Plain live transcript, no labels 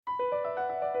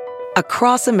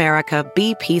Across America,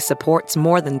 BP supports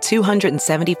more than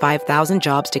 275,000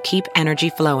 jobs to keep energy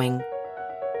flowing.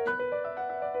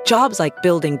 Jobs like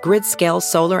building grid-scale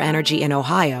solar energy in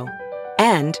Ohio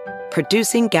and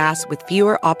producing gas with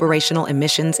fewer operational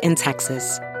emissions in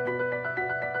Texas.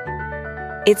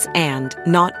 It's and,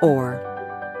 not or.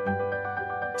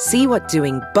 See what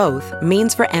doing both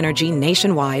means for energy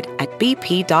nationwide at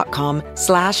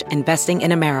bp.com/investing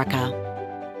in America.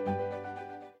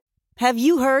 Have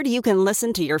you heard you can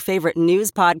listen to your favorite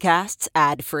news podcasts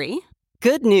ad-free?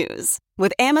 Good news.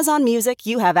 With Amazon Music,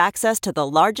 you have access to the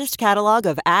largest catalog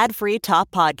of ad-free top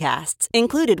podcasts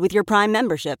included with your Prime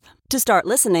membership. To start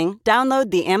listening, download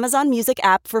the Amazon Music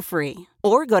app for free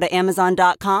or go to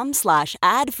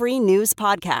amazon.com/ad-free news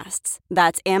podcasts.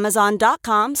 That's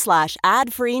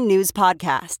amazon.com/ad-free news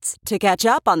podcasts to catch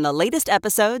up on the latest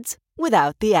episodes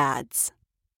without the ads.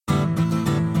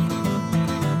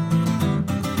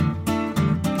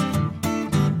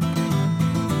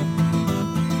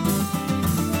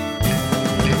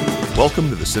 Welcome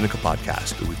to the Sinica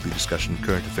Podcast, a weekly discussion of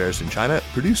current affairs in China,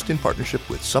 produced in partnership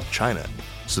with SupChina.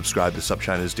 Subscribe to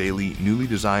SupChina's daily, newly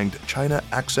designed China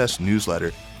Access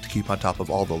newsletter to keep on top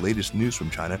of all the latest news from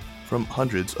China from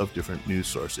hundreds of different news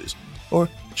sources. Or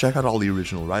check out all the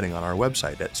original writing on our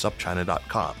website at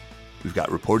supchina.com. We've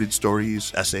got reported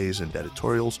stories, essays, and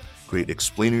editorials, great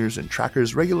explainers and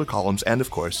trackers, regular columns, and of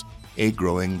course, a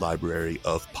growing library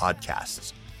of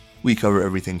podcasts. We cover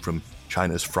everything from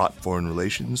China's fraught foreign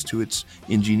relations to its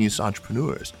ingenious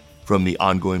entrepreneurs, from the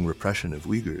ongoing repression of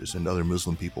Uyghurs and other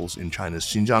Muslim peoples in China's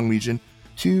Xinjiang region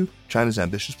to China's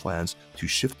ambitious plans to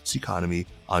shift its economy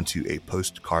onto a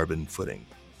post-carbon footing.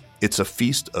 It's a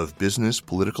feast of business,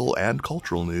 political, and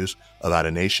cultural news about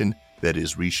a nation that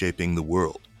is reshaping the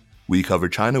world. We cover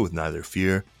China with neither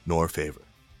fear nor favor.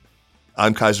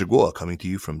 I'm Kaiser Kuo, coming to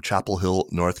you from Chapel Hill,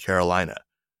 North Carolina.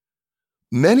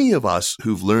 Many of us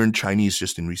who've learned Chinese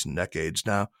just in recent decades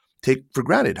now take for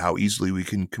granted how easily we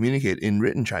can communicate in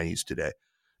written Chinese today.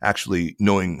 Actually,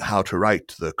 knowing how to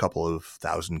write the couple of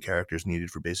thousand characters needed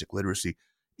for basic literacy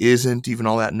isn't even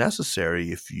all that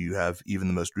necessary if you have even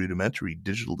the most rudimentary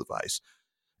digital device.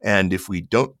 And if we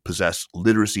don't possess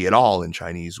literacy at all in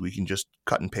Chinese, we can just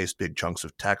cut and paste big chunks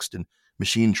of text and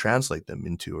machine translate them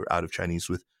into or out of Chinese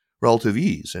with relative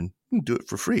ease and do it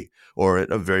for free or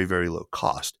at a very, very low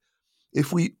cost.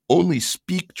 If we only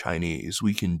speak Chinese,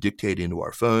 we can dictate into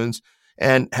our phones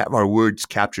and have our words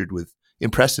captured with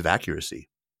impressive accuracy.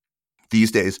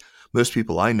 These days, most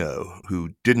people I know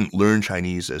who didn't learn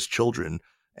Chinese as children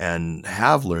and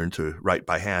have learned to write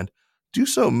by hand do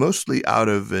so mostly out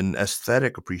of an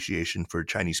aesthetic appreciation for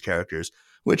Chinese characters,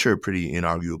 which are pretty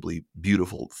inarguably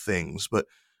beautiful things. But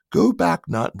go back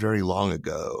not very long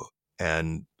ago,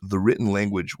 and the written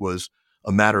language was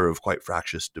a matter of quite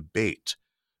fractious debate,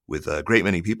 with a great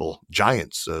many people,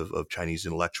 giants of Chinese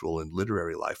intellectual and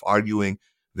literary life, arguing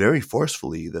very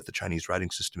forcefully that the Chinese writing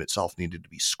system itself needed to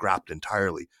be scrapped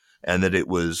entirely and that it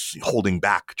was holding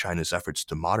back China's efforts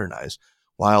to modernize,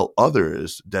 while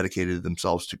others dedicated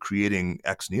themselves to creating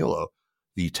ex nihilo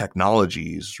the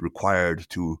technologies required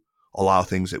to allow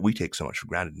things that we take so much for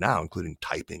granted now, including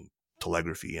typing,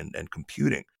 telegraphy, and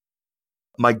computing.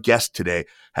 My guest today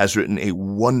has written a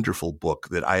wonderful book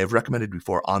that I have recommended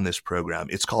before on this program.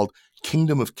 It's called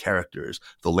Kingdom of Characters,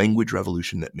 The Language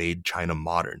Revolution That Made China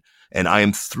Modern. And I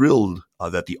am thrilled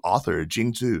that the author,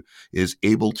 Jing is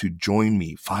able to join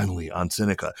me finally on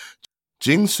Sinica.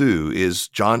 Jing is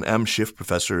John M. Schiff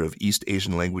Professor of East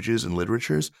Asian Languages and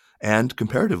Literatures and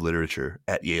Comparative Literature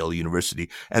at Yale University.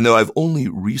 And though I've only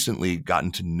recently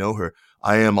gotten to know her,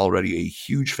 I am already a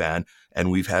huge fan, and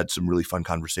we've had some really fun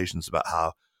conversations about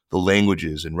how the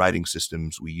languages and writing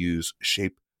systems we use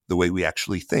shape the way we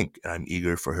actually think. And I'm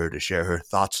eager for her to share her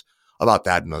thoughts about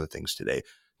that and other things today.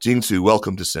 Jing,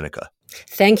 welcome to Sinica.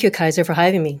 Thank you, Kaiser, for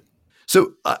having me.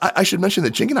 So I should mention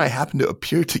that Jing and I happened to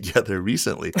appear together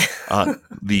recently on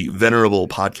the venerable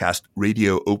podcast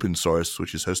Radio Open Source,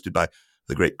 which is hosted by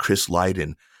the great Chris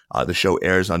Lydon. The show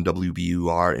airs on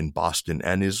WBUR in Boston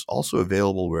and is also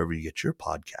available wherever you get your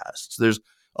podcasts. There's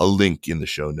a link in the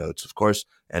show notes, of course,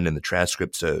 and in the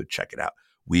transcript, so check it out.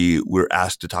 We were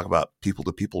asked to talk about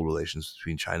people-to-people relations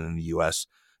between China and the U.S.,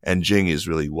 and Jing is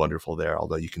really wonderful there,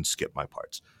 although you can skip my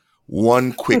parts.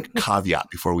 One quick caveat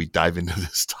before we dive into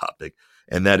this topic,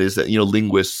 and that is that,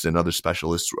 linguists and other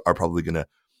specialists are probably going to,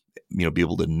 be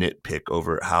able to nitpick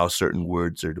over how certain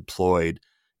words are deployed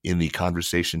in the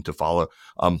conversation to follow.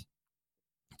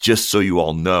 Just so you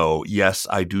all know, yes,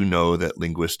 I do know that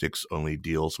linguistics only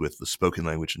deals with the spoken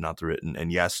language and not the written.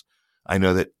 And yes, I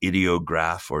know that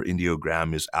ideograph or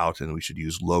ideogram is out and we should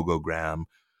use logogram.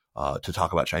 to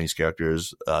talk about Chinese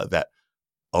characters, that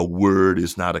a word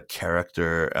is not a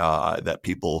character, that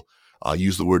people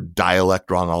use the word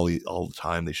dialect wrong all the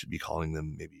time. They should be calling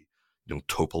them maybe,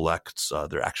 topolects.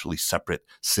 They're actually separate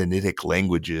Sinitic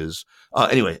languages.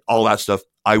 Anyway, all that stuff.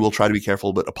 I will try to be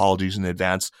careful, but apologies in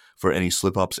advance for any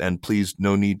slip-ups. And please,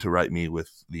 no need to write me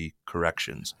with the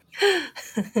corrections.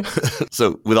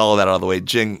 So with all of that out of the way,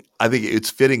 Jing, I think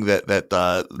it's fitting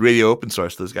that Radio Open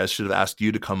Source, those guys should have asked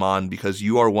you to come on, because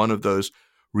you are one of those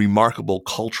remarkable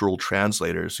cultural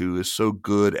translators who is so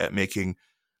good at making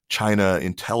China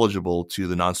intelligible to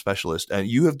the non-specialist. And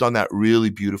you have done that really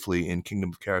beautifully in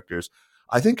Kingdom of Characters.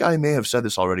 I think I may have said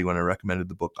this already when I recommended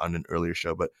the book on an earlier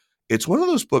show, but it's one of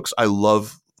those books I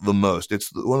love the most.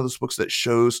 It's one of those books that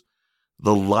shows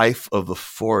the life of the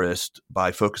forest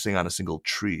by focusing on a single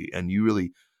tree. And you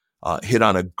really hit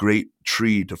on a great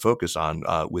tree to focus on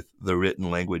with the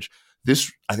written language. This,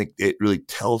 I think it really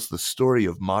tells the story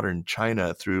of modern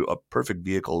China through a perfect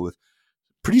vehicle with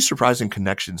pretty surprising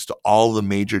connections to all the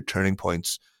major turning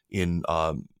points in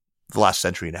the last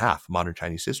century and a half, modern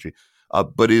Chinese history.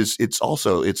 But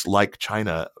it's like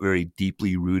China, very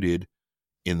deeply rooted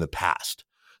in the past.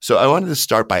 So I wanted to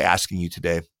start by asking you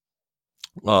today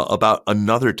about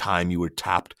another time you were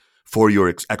tapped for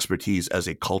your expertise as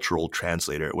a cultural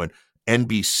translator, when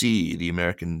NBC, the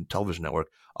American television network,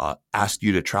 asked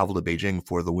you to travel to Beijing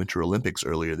for the Winter Olympics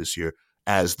earlier this year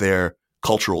as their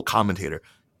cultural commentator.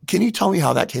 Can you tell me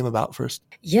how that came about first?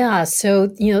 Yeah. So,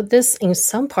 this in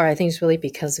some part, I think is really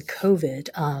because of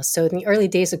COVID. So in the early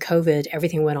days of COVID,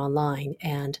 everything went online,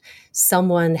 and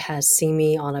someone has seen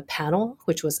me on a panel,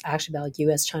 which was actually about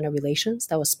U.S.-China relations,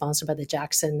 that was sponsored by the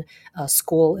Jackson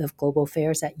School of Global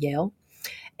Affairs at Yale.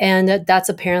 And that's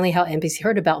apparently how NBC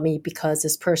heard about me, because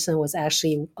this person was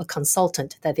actually a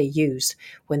consultant that they used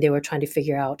when they were trying to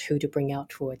figure out who to bring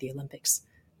out for the Olympics.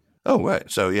 Oh, right.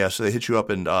 So they hit you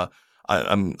up, and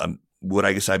I'm what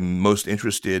I guess I'm most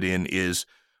interested in is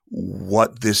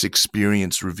what this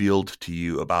experience revealed to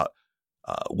you about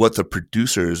what the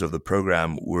producers of the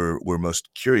program were most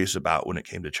curious about when it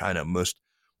came to China, most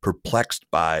perplexed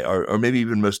by, or maybe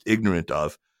even most ignorant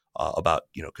of about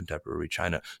contemporary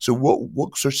China. So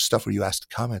what sorts of stuff were you asked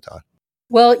to comment on?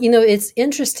 Well, it's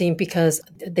interesting because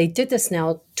they did this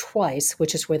now twice,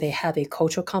 which is where they have a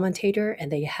cultural commentator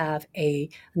and they have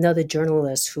another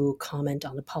journalist who comment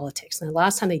on the politics. And the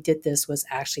last time they did this was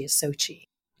actually at Sochi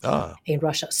in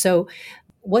Russia. So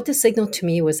what this signaled to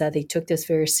me was that they took this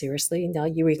very seriously. Now,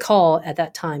 you recall at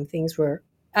that time, things were,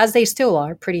 as they still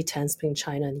are, pretty tense between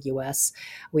China and the U.S.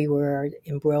 We were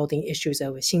embroiled in issues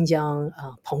of Xinjiang.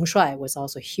 Peng Shuai was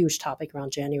also a huge topic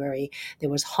around January. There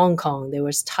was Hong Kong. There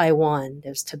was Taiwan.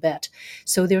 There's Tibet.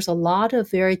 So there's a lot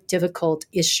of very difficult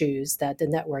issues that the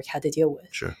network had to deal with.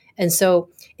 Sure. And so,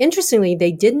 interestingly,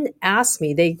 they didn't ask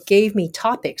me. They gave me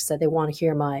topics that they want to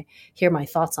hear my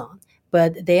thoughts on.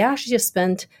 But they actually just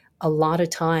spent a lot of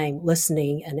time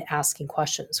listening and asking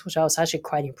questions, which I was actually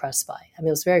quite impressed by. I mean,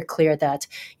 it was very clear that,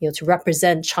 to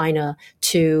represent China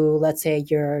to, let's say,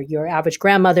 your average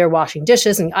grandmother washing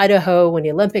dishes in Idaho when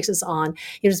the Olympics is on,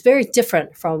 it was very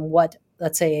different from what,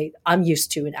 let's say, I'm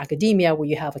used to in academia, where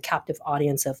you have a captive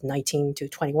audience of 19 to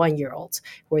 21-year-olds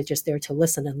who are just there to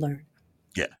listen and learn.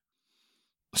 Yeah.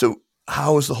 So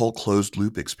how was the whole closed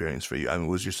loop experience for you? I mean,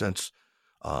 was your sense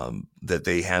that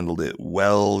they handled it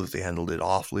well, that they handled it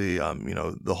awfully?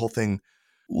 The whole thing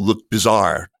looked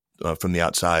bizarre from the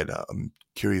outside. I'm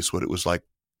curious what it was like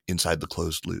inside the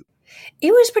closed loop.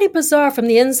 It was pretty bizarre from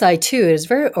the inside, too. It was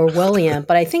very Orwellian,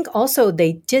 but I think also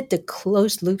they did the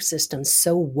closed loop system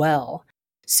so well.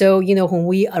 So, when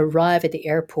we arrived at the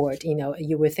airport,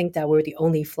 you would think that we were the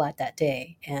only flight that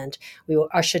day. And we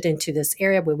were ushered into this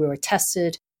area where we were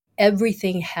tested.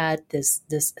 Everything had this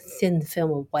thin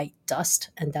film of white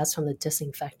dust, and that's from the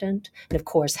disinfectant. And of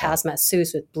course, hazmat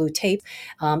suits with blue tape,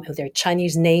 with their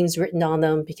Chinese names written on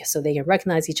them, so they can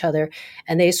recognize each other.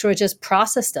 And they sort of just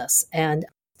processed us. And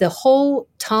the whole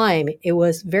time, it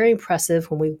was very impressive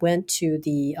when we went to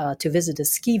visit the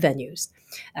ski venues.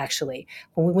 Actually,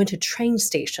 when we went to train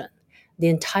station, the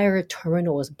entire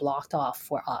terminal was blocked off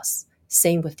for us.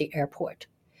 Same with the airport.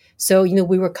 So,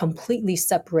 we were completely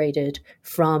separated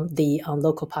from the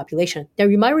local population. Now,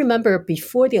 you might remember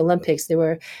before the Olympics,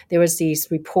 there was these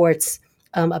reports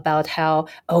about how,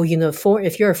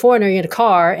 if you're a foreigner in a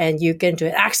car and you get into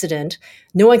an accident,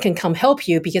 no one can come help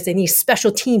you because they need a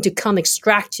special team to come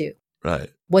extract you.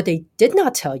 Right. What they did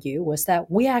not tell you was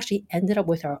that we actually ended up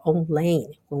with our own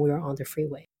lane when we were on the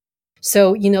freeway.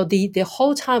 So, the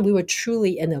whole time we were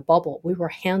truly in a bubble. We were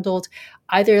handled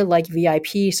either like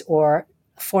VIPs or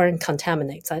foreign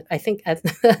contaminants. I think at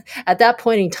at that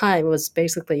point in time, it was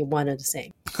basically one and the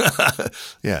same.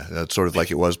 Yeah, that's sort of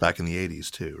like it was back in the 80s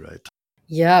too, right?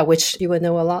 Yeah, which you would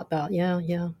know a lot about. Yeah,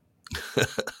 yeah.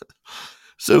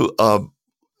 So,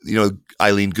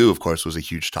 Eileen Gu, of course, was a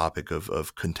huge topic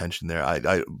of contention there.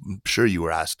 I'm sure you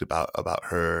were asked about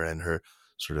her and her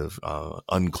sort of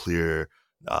unclear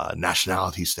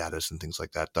nationality status and things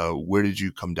like that. Where did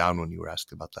you come down when you were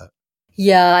asked about that?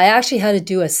 Yeah, I actually had to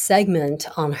do a segment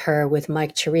on her with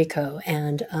Mike Chirico.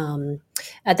 And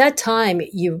at that time,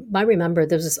 you might remember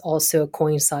this was also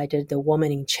coincided the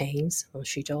Woman in Chains on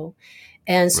Xuzhou.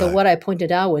 And so Right. what I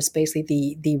pointed out was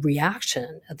basically the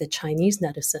reaction of the Chinese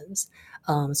netizens.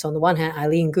 So on the one hand,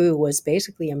 Eileen Gu was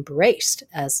basically embraced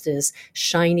as this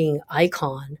shining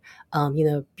icon,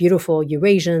 beautiful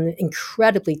Eurasian,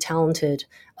 incredibly talented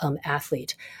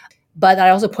athlete. But I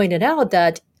also pointed out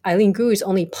that Eileen Gu is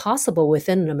only possible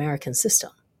within an American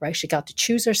system, right? She got to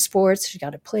choose her sports. She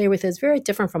got to play with it. It's very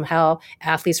different from how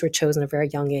athletes were chosen at a very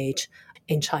young age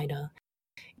in China.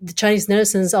 The Chinese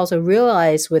netizens also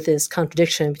realized with this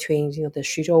contradiction between the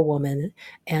Xuzhou woman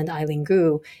and Eileen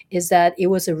Gu is that it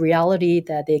was a reality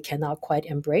that they cannot quite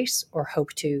embrace or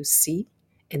hope to see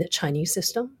in the Chinese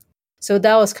system. So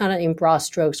that was kind of in broad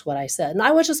strokes what I said. And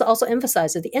I would just also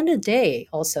emphasize at the end of the day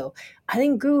also,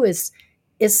 Eileen Gu is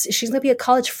she's going to be a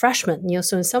college freshman.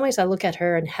 So in some ways I look at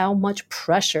her and how much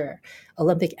pressure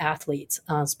Olympic athletes,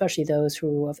 especially those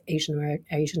who are of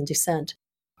Asian descent,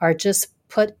 are just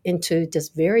put into this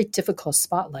very difficult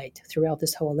spotlight throughout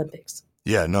this whole Olympics.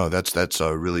 Yeah, no, that's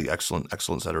a really excellent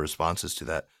set of responses to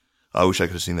that. I wish I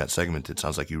could have seen that segment. It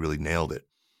sounds like you really nailed it.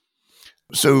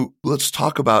 So let's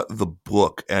talk about the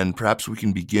book, and perhaps we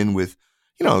can begin with,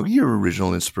 your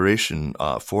original inspiration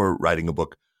for writing a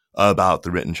book about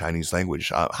the written Chinese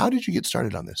language. How did you get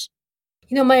started on this?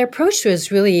 My approach was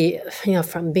really,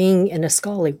 from being in a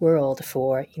scholarly world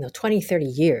for, 20, 30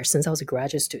 years since I was a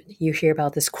graduate student, you hear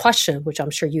about this question, which I'm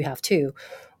sure you have too.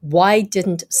 Why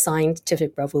didn't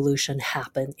scientific revolution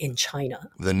happen in China?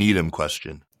 The Needham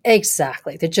question.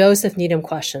 Exactly. The Joseph Needham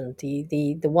question,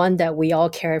 the one that we all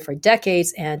carried for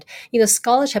decades. And,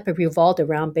 scholarship have revolved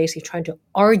around basically trying to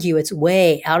argue its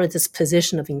way out of this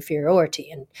position of inferiority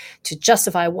and to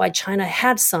justify why China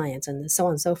had science and so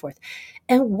on and so forth.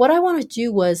 And what I want to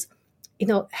do was,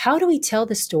 how do we tell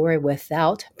the story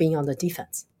without being on the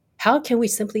defense? How can we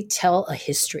simply tell a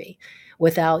history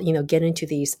without, getting into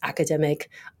these academic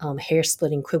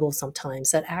hair-splitting quibbles sometimes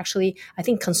that actually, I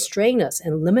think, constrain us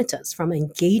and limit us from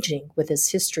engaging with this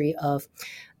history of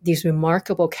these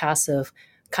remarkable casts of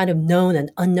kind of known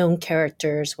and unknown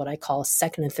characters, what I call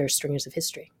second and third stringers of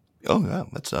history. Oh, yeah,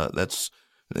 that's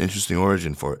an interesting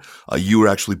origin for it. You were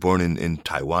actually born in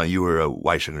Taiwan. You were a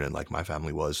Waishengren like my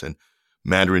family was, and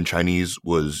Mandarin Chinese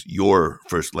was your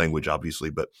first language, obviously,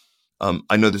 but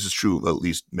I know this is true of at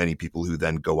least many people who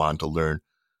then go on to learn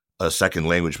a second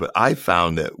language, but I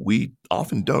found that we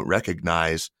often don't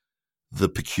recognize the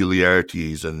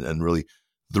peculiarities and really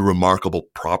the remarkable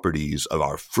properties of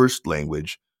our first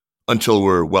language until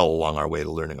we're well along our way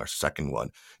to learning our second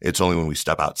one. It's only when we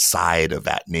step outside of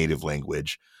that native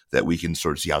language that we can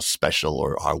sort of see how special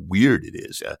or how weird it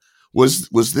is.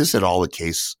 Was this at all the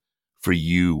case for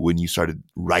you when you started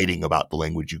writing about the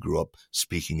language you grew up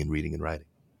speaking and reading and writing?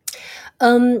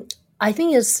 I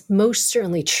think it's most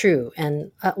certainly true.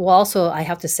 And also I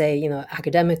have to say,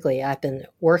 academically, I've been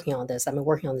working on this. I've been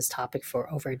working on this topic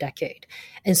for over a decade.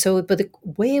 And so, but the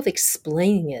way of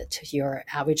explaining it to your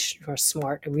average or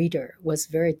smart reader was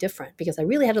very different because I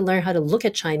really had to learn how to look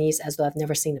at Chinese as though I've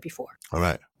never seen it before. All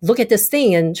right. Look at this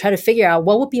thing and try to figure out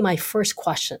what would be my first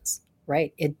questions,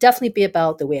 right? It'd definitely be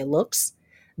about the way it looks,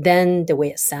 then the way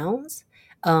it sounds,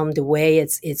 the way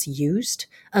it's used.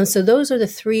 So those are the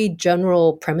three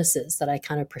general premises that I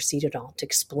kind of proceeded on to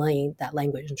explain that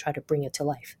language and try to bring it to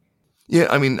life. Yeah,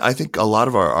 I mean, I think a lot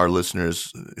of our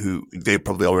listeners who they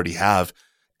probably already have,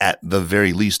 at the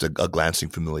very least, a glancing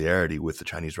familiarity with the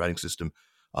Chinese writing system.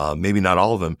 Maybe not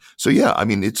all of them. So yeah, I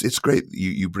mean, it's great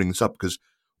you bring this up because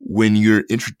when you're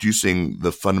introducing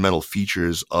the fundamental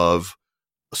features of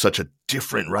such a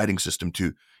different writing system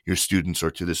to your students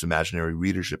or to this imaginary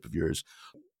readership of yours,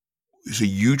 so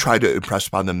you try to impress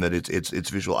upon them that it's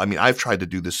visual. I mean, I've tried to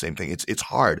do the same thing. It's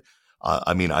hard.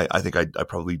 I mean, I think I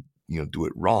probably do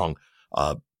it wrong.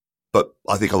 But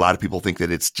I think a lot of people think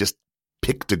that it's just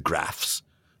pictographs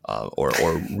or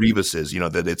rebuses.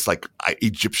 That it's like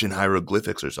Egyptian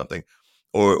hieroglyphics or something,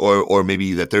 or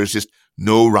maybe that there's just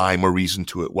no rhyme or reason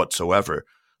to it whatsoever.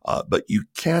 But you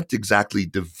can't exactly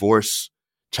divorce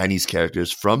Chinese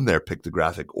characters from their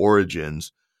pictographic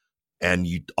origins. And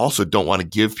you also don't want to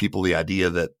give people the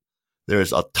idea that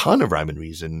there's a ton of rhyme and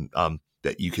reason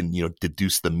that you can,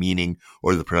 deduce the meaning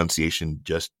or the pronunciation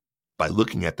just by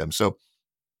looking at them. So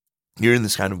you're in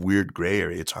this kind of weird gray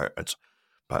area. It's hard.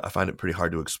 I find it pretty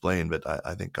hard to explain, but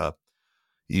I think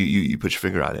you put your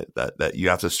finger on it, that you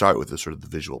have to start with the sort of the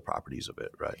visual properties of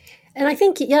it, right? And I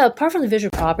think, yeah, apart from the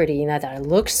visual property, that it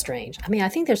looks strange, I mean, I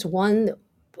think there's one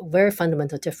very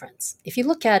fundamental difference. If you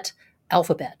look at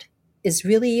alphabet, it's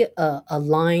really a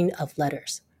line of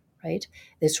letters, right?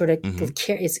 It's sort of,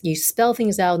 you spell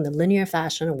things out in a linear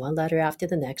fashion, one letter after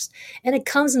the next, and it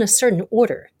comes in a certain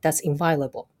order that's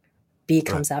inviolable. B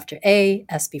comes after A,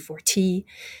 S before T.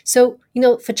 So,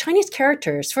 for Chinese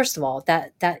characters, first of all,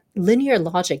 that linear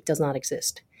logic does not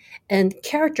exist. And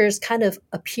characters kind of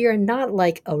appear not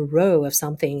like a row of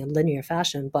something in linear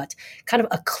fashion, but kind of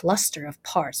a cluster of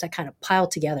parts that kind of pile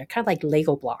together, kind of like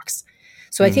Lego blocks.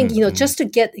 So I think, just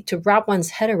to wrap one's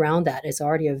head around that is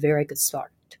already a very good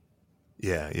start.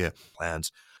 Yeah.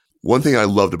 Plans. One thing I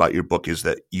loved about your book is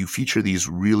that you feature these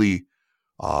really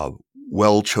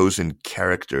well-chosen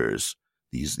characters,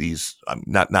 these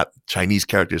not Chinese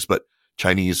characters, but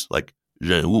Chinese like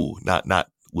人物, not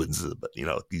文字, but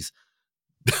these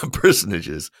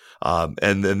personages,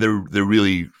 and then they're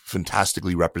really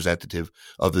fantastically representative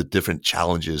of the different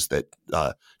challenges that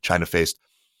China faced.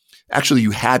 Actually,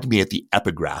 you had me at the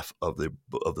epigraph of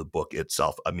the book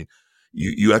itself. I mean,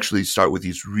 you actually start with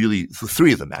these really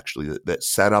three of them actually that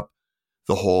set up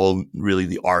the whole, really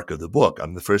the arc of the book.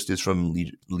 The first is from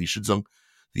Li Shizong,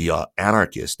 the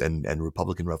anarchist and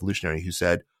Republican revolutionary, who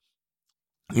said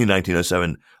in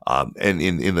 1907, and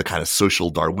in the kind of social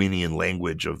Darwinian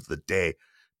language of the day,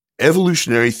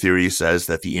 evolutionary theory says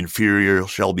that the inferior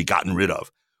shall be gotten rid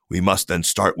of. We must then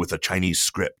start with a Chinese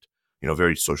script.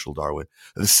 Very social Darwin.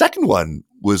 And the second one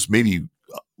was maybe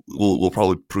will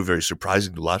probably prove very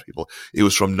surprising to a lot of people. It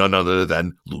was from none other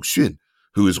than Lu Xun,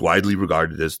 who is widely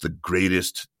regarded as the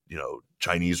greatest,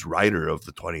 Chinese writer of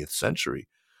the 20th century.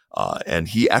 And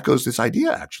he echoes this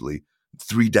idea, actually,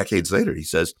 3 decades later. He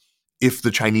says, if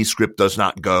the Chinese script does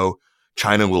not go,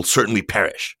 China will certainly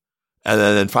perish. And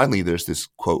then finally, there's this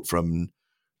quote from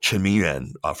Chen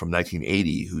Mingyuan from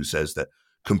 1980, who says that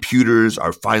computers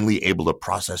are finally able to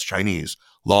process Chinese.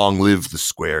 Long live the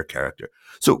square character.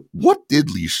 So what did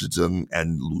Li Shizong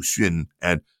and Lu Xun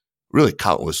and really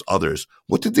countless others,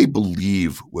 what did they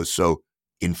believe was so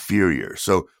inferior,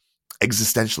 so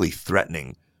existentially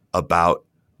threatening about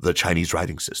the Chinese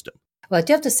writing system? Well, I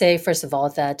do have to say, first of all,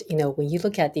 that when you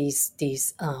look at these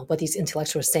what these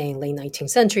intellectuals were saying, late 19th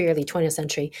century, early 20th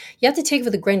century, you have to take it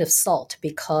with a grain of salt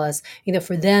because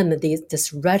for them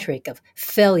this rhetoric of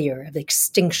failure, of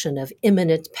extinction, of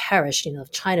imminent perish,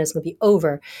 China is going to be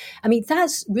over. I mean,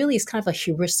 that's really is kind of a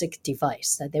heuristic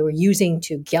device that they were using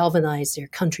to galvanize their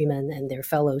countrymen and their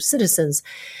fellow citizens,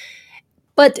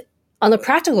 but on a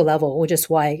practical level, which is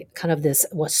why kind of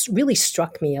what really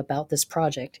struck me about this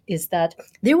project is that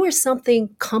there was something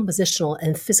compositional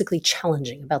and physically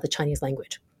challenging about the Chinese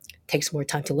language. It takes more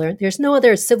time to learn. There's no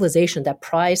other civilization that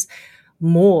prizes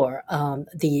more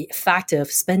the fact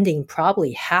of spending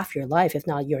probably half your life, if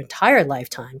not your entire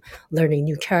lifetime, learning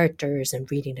new characters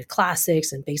and reading the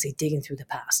classics and basically digging through the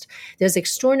past. There's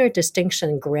extraordinary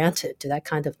distinction granted to that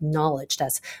kind of knowledge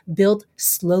that's built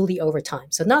slowly over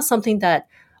time. So not something that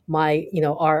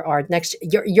our next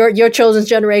your children's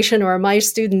generation or my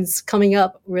students coming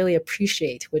up really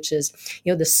appreciate, which is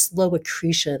the slow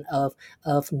accretion of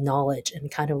knowledge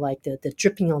and kind of like the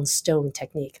dripping on stone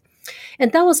technique.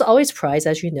 And that was always prized,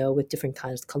 as you know, with different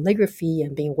kinds of calligraphy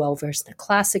and being well versed in the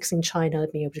classics in China,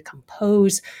 being able to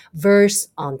compose verse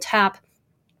on tap.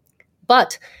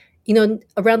 But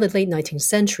around the late 19th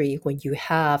century, when you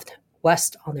have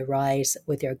West on the rise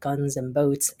with their guns and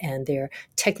boats and their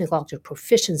technological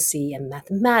proficiency in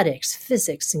mathematics,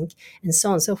 physics, and so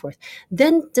on and so forth,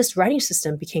 then this writing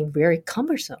system became very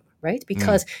cumbersome, right?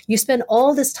 Because you spend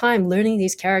all this time learning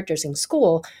these characters in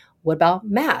school. What about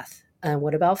math? And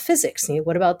what about physics?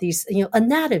 What about these,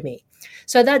 anatomy?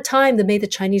 So at that time, that made the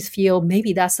Chinese feel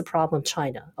maybe that's the problem of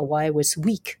China, and why it was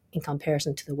weak in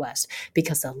comparison to the West,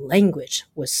 because the language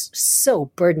was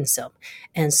so burdensome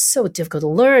and so difficult to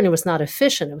learn. It was not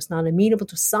efficient. It was not amenable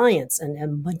to science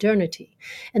and modernity.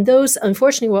 And those,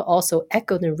 unfortunately, were also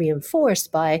echoed and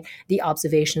reinforced by the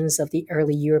observations of the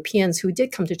early Europeans who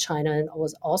did come to China and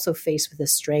was also faced with a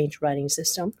strange writing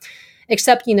system.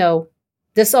 Except,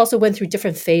 this also went through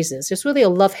different phases. There's really a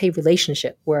love-hate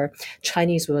relationship where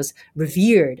Chinese was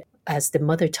revered as the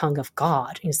mother tongue of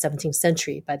God in the 17th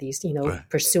century by these,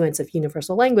 pursuants of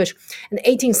universal language. And the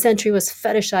 18th century was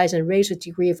fetishized and raised with a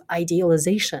degree of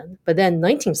idealization. But then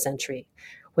 19th century,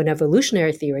 when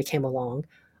evolutionary theory came along,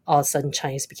 all of a sudden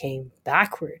Chinese became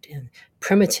backward and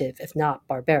primitive, if not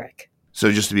barbaric.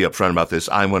 So just to be upfront about this,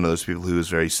 I'm one of those people who is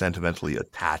very sentimentally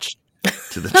attached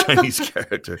to the Chinese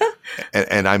character.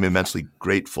 And I'm immensely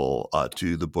grateful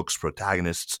to the book's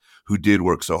protagonists who did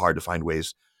work so hard to find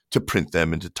ways to print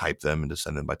them and to type them and to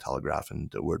send them by telegraph and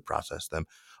to word process them.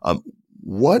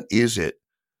 What is it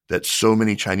that so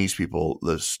many Chinese people,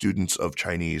 the students of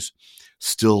Chinese,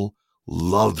 still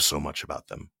love so much about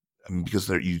them? I mean, because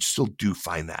you still do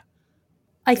find that.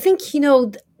 I think,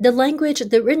 the language,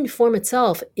 the written form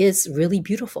itself is really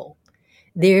beautiful.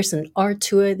 There's an art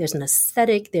to it. There's an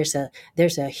aesthetic.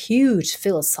 There's a huge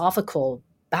philosophical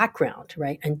background,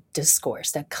 right, and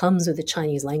discourse that comes with the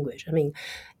Chinese language. I mean,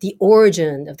 the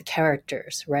origin of the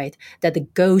characters, right, that the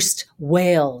ghost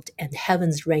wailed and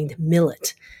heavens rained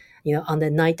millet, on the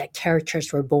night that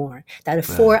characters were born, that a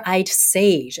four-eyed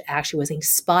sage actually was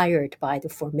inspired by the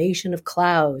formation of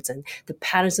clouds and the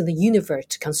patterns of the universe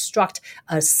to construct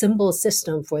a symbol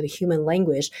system for the human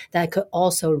language that could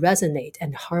also resonate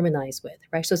and harmonize with,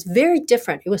 right? So it's very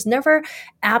different. It was never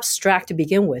abstract to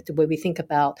begin with, the way we think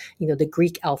about, the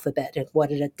Greek alphabet and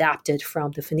what it adapted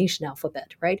from the Phoenician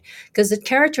alphabet, right? Because the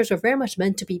characters are very much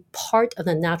meant to be part of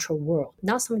the natural world,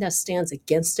 not something that stands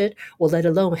against it, or let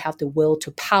alone have the will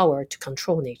to power to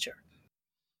control nature.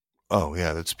 Oh,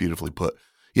 yeah, that's beautifully put.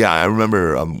 Yeah, I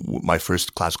remember my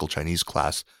first classical Chinese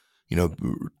class,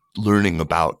 learning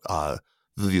about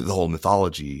the whole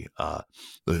mythology.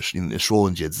 The 说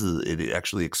文解字, it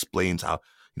actually explains how,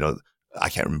 I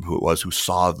can't remember who it was who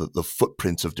saw the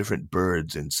footprints of different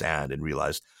birds in sand and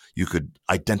realized you could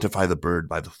identify the bird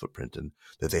by the footprint and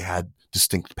that they had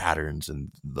distinct patterns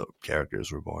and the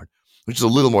characters were born, which is a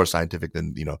little more scientific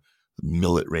than,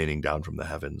 millet raining down from the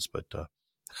heavens, but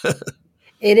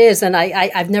it is, and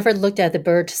I've never looked at the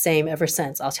bird the same ever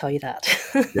since. I'll tell you that.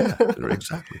 Yeah,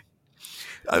 exactly.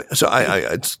 So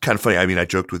it's kind of funny. I mean, I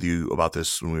joked with you about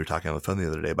this when we were talking on the phone the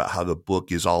other day about how the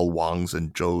book is all Wangs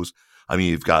and Zhous. I mean,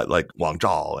 you've got like Wang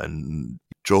Zhao and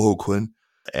Zhou Houkun,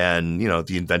 and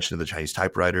the invention of the Chinese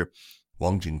typewriter,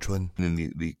 Wang Jingchun,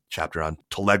 in the chapter on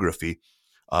telegraphy,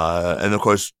 and of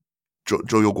course Zhou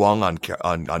Youguang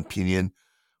on pinyin.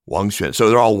 Wang Xuan. So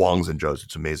they're all Wangs and Zhous.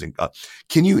 It's amazing.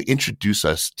 Can you introduce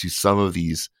us to some of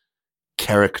these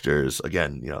characters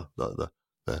again? The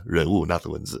人物, not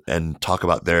the ones, and talk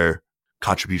about their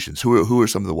contributions. Who are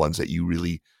some of the ones that you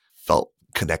really felt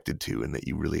connected to and that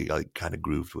you really kind of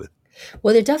grooved with?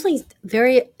 Well, they're definitely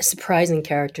very surprising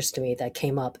characters to me that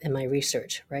came up in my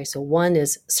research, right? So one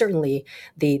is certainly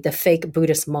the fake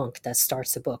Buddhist monk that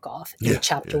starts the book off in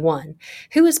chapter 1,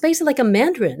 who is basically like a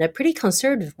Mandarin, a pretty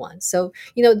conservative one. So,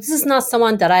 this is not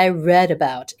someone that I read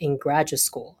about in graduate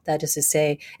school. That is to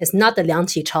say, it's not the Liang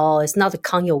Qichao, it's not the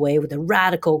Kang Youwei with the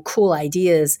radical, cool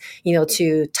ideas,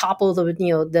 to topple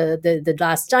the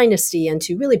last dynasty and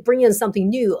to really bring in something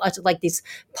new, like these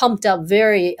pumped up,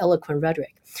 very eloquent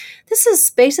rhetoric. This is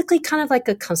basically kind of like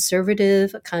a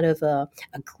conservative, kind of a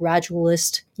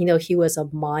gradualist. He was a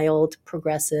mild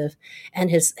progressive, and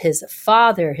his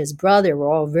father, his brother were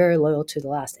all very loyal to the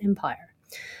last empire.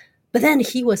 But then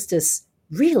he was this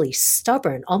really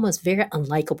stubborn, almost very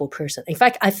unlikable person. In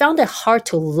fact, I found it hard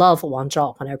to love Wang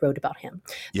Zhao when I wrote about him.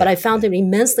 But I found him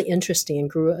immensely interesting and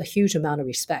grew a huge amount of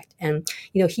respect. And,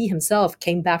 he himself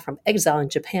came back from exile in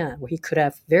Japan, where he could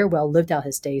have very well lived out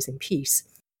his days in peace.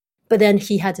 But then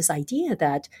he had this idea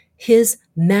that his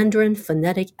Mandarin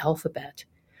phonetic alphabet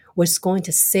was going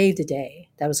to save the day,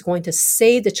 that was going to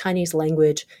save the Chinese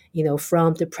language,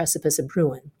 from the precipice of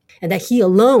ruin, and that he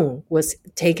alone was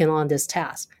taken on this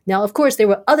task. Now, of course, there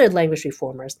were other language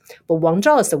reformers, but Wang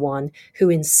Zhao is the one who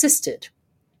insisted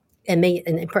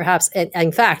and perhaps,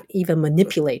 in fact, even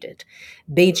manipulated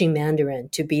Beijing Mandarin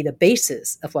to be the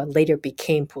basis of what later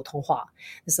became Putonghua.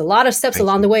 There's a lot of steps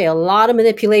along the way, a lot of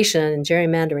manipulation and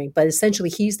gerrymandering, but essentially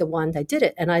he's the one that did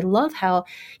it. And I love how,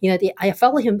 I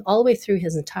follow him all the way through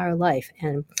his entire life.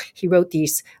 And he wrote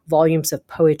these volumes of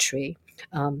poetry,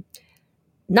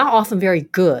 not often very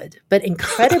good, but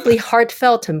incredibly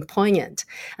heartfelt and poignant.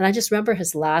 And I just remember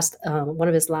his one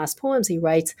of his last poems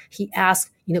he asked,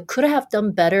 could I have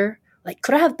done better? Like,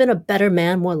 could I have been a better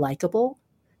man, more likable?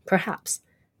 Perhaps.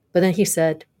 But then he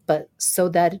said, but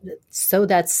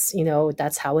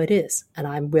that's how it is. And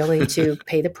I'm willing to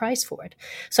pay the price for it.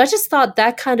 So I just thought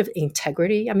that kind of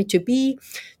integrity,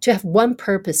 to have one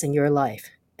purpose in your life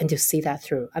and to see that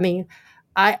through.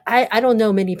 I don't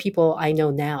know many people I know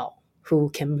now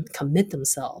who can commit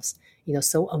themselves,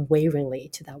 so unwaveringly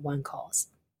to that one cause.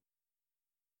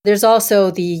 There's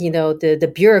also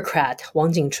the bureaucrat,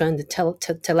 Wang Jingchun,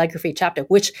 the telegraphy chapter,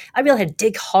 which I really had to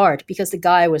dig hard because the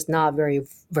guy was not very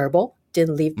verbal.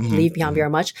 didn't leave behind very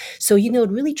much. So,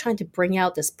 really trying to bring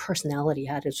out this personality,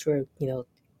 how to sort of,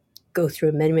 go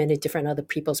through many, many different other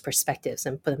people's perspectives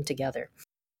and put them together.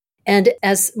 And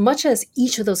as much as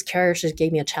each of those characters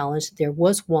gave me a challenge, there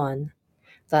was one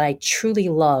that I truly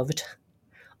loved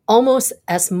almost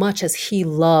as much as he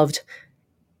loved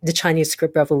the Chinese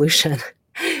script revolution,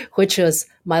 which was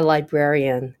my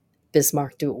librarian,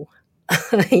 Bismarck Du.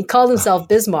 He called himself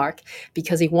Bismarck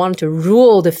because he wanted to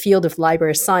rule the field of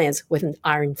library science with an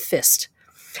iron fist.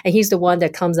 And he's the one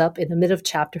that comes up in the middle of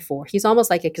chapter 4. He's almost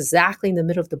like exactly in the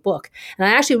middle of the book. And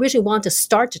I actually originally wanted to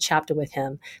start the chapter with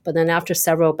him. But then after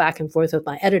several back and forth with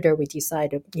my editor, we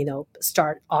decided to,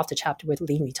 start off the chapter with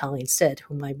Li Mitang instead,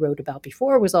 whom I wrote about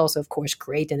before, was also, of course,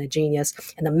 great and a genius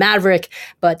and a maverick.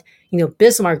 But,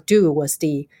 Bismarck Du was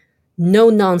the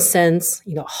no-nonsense,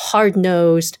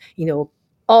 hard-nosed,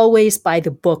 always by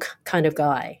the book kind of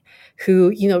guy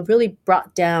who, really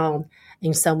brought down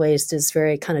in some ways this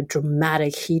very kind of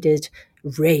dramatic, heated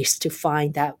race to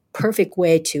find that perfect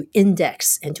way to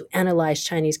index and to analyze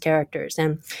Chinese characters.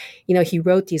 And, he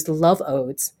wrote these love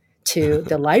odes to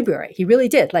the library. He really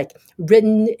did, like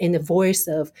written in the voice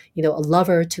of, a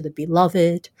lover to the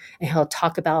beloved. And he'll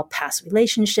talk about past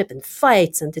relationship and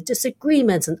fights and the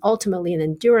disagreements and ultimately an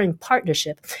enduring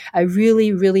partnership. I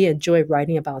really, really enjoy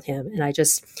writing about him. And I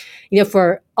just,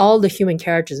 for all the human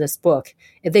characters in this book,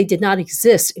 if they did not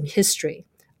exist in history,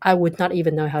 I would not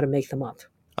even know how to make them up.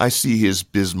 I see his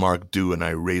Bismarck Du and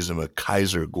I raise him a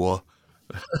Kaiser Guo.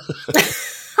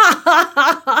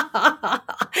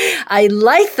 I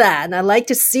like that. And I like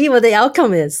to see what the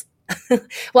outcome is.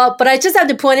 Well, but I just have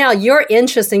to point out your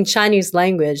interesting Chinese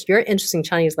language,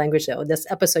 though, this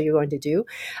episode you're going to do.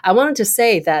 I wanted to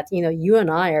say that, you and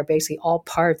I are basically all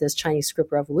part of this Chinese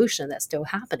script revolution that's still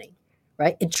happening,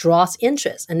 right? It draws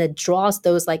interest and it draws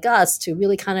those like us to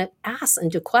really kind of ask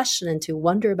and to question and to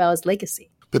wonder about its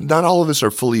legacy. But not all of us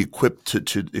are fully equipped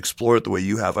to explore it the way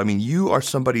you have. I mean, you are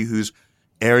somebody whose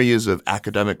areas of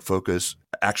academic focus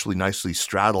actually nicely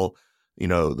straddle,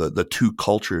 the two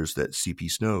cultures that C.P.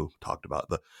 Snow talked about,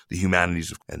 the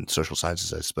humanities and social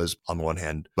sciences, I suppose, on the one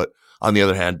hand, but on the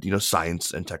other hand,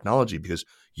 science and technology, because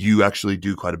you actually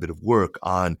do quite a bit of work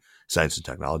on science and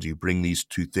technology. You bring these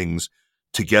two things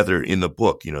together in the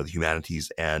book, the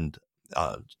humanities and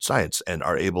science, and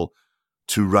are able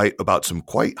to write about some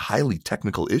quite highly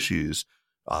technical issues,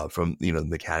 from, the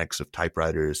mechanics of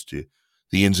typewriters to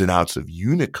the ins and outs of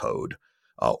Unicode.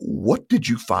 What did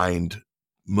you find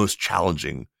most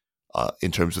challenging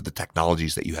in terms of the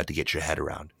technologies that you had to get your head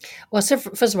around? Well, so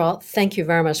first of all, thank you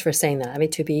very much for saying that. I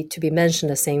mean, to be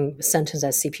mentioned the same sentence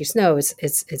as C.P. Snow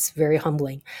it's very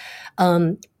humbling.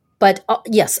 But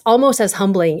yes, almost as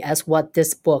humbling as what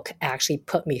this book actually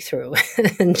put me through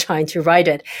in trying to write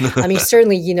it. I mean,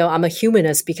 certainly, I'm a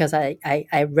humanist because I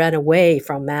ran away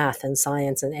from math and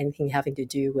science and anything having to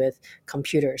do with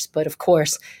computers. But of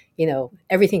course,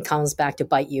 everything comes back to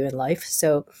bite you in life.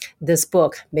 So this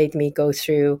book made me go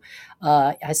through,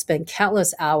 I spent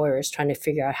countless hours trying to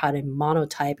figure out how the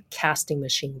monotype casting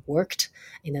machine worked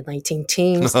in the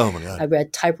 19-teens. Oh my God. I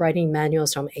read typewriting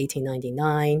manuals from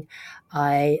 1899.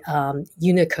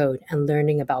 Unicode and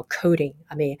learning about coding.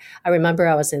 I mean, I remember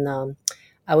I was in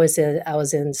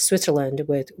Switzerland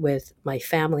with my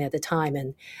family at the time,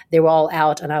 and they were all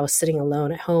out, and I was sitting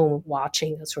alone at home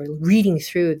watching, sort of reading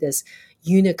through this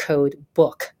Unicode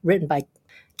book written by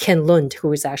Ken Lund, who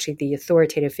was actually the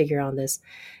authoritative figure on this.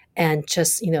 And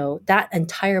just, that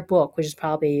entire book, which is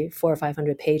probably 400 or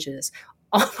 500 pages,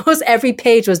 almost every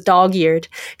page was dog-eared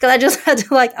because I just had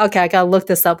to okay, I got to look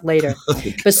this up later.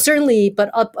 But certainly,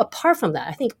 apart from that,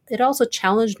 I think it also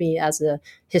challenged me as a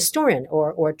historian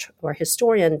or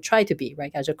historian tried to be,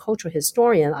 right? As a cultural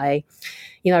historian, I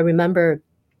remember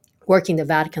working the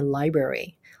Vatican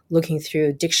Library, looking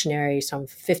through dictionaries from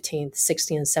 15th,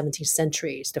 16th, and 17th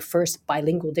centuries, the first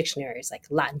bilingual dictionaries like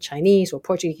Latin Chinese or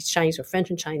Portuguese Chinese or French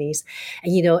and Chinese.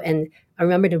 And, and I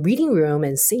remember the reading room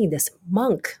and seeing this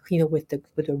monk, with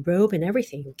the robe and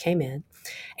everything who came in,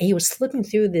 and he was flipping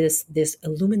through this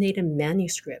illuminated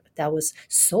manuscript that was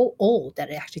so old that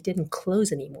it actually didn't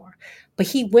close anymore. But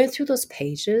he went through those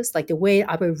pages like the way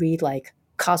I would read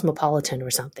Cosmopolitan or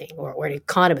something, or The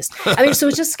Economist. I mean, so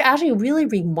it's just actually really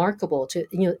remarkable to,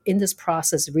 in this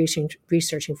process of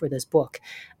researching for this book,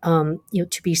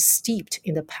 to be steeped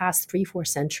in the past 3-4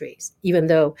 centuries, even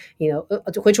though,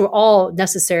 which were all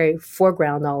necessary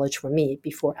foreground knowledge for me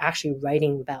before actually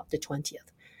writing about the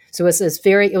 20th. So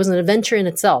it was an adventure in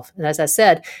itself. And as I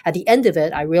said, at the end of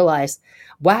it, I realized,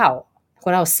 wow,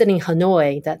 when I was sitting in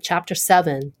Hanoi, that chapter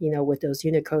 7, with those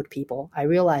Unicode people, I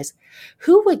realized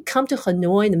who would come to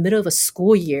Hanoi in the middle of a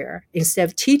school year instead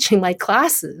of teaching my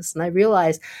classes? And I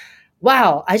realized,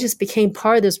 wow, I just became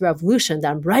part of this revolution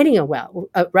that I'm writing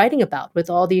about with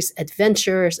all these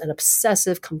adventures and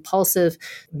obsessive, compulsive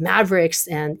mavericks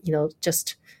and,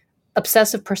 just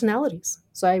obsessive personalities.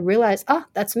 So I realized,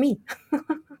 that's me.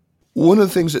 One of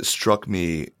the things that struck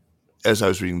me as I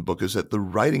was reading the book is that the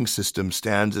writing system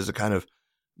stands as a kind of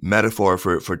metaphor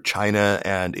for China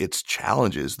and its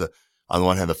challenges. On the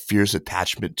one hand, the fierce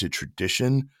attachment to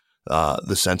tradition,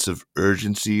 the sense of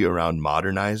urgency around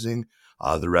modernizing,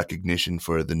 the recognition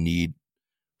for the need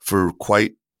for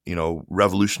quite,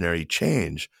 revolutionary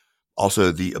change.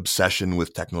 Also, the obsession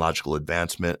with technological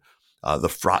advancement, the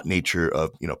fraught nature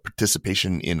of,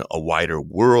 participation in a wider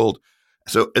world.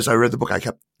 So as I read the book, I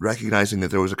kept recognizing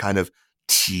that there was a kind of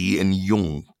Qi and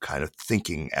Jung kind of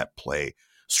thinking at play,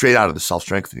 straight out of the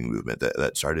self-strengthening movement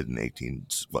that started in the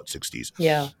 60s.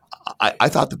 Yeah. I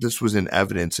thought that this was in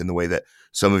evidence in the way that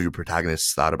some of your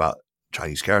protagonists thought about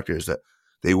Chinese characters, that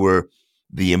they were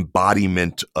the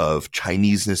embodiment of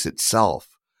Chineseness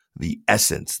itself, the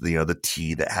essence, the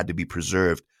Qi that had to be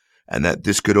preserved, and that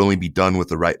this could only be done with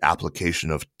the right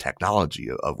application of technology,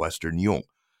 of Western Jung.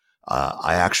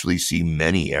 I actually see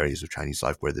many areas of Chinese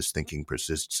life where this thinking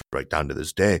persists right down to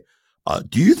this day.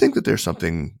 Do you think that there's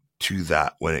something to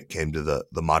that when it came to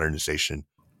the modernization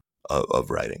of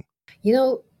writing?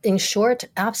 In short,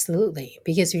 absolutely.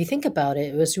 Because if you think about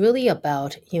it, it was really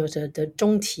about, the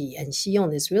Zhongqi and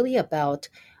Xiyong is really about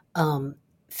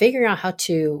figuring out how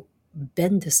to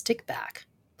bend the stick back,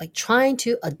 like trying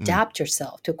to adapt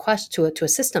yourself to a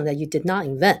system that you did not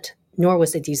invent, nor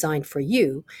was it designed for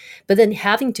you, but then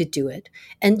having to do it.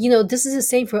 And, this is the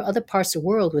same for other parts of the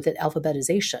world with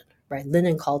alphabetization, right?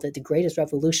 Lenin called it the greatest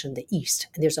revolution in the East.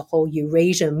 And there's a whole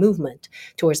Eurasian movement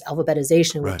towards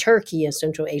alphabetization with Turkey and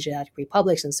Central Asiatic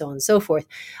republics and so on and so forth.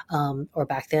 Or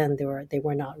back then, they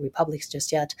were not republics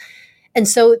just yet. And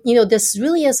so, this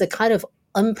really is a kind of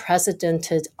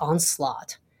unprecedented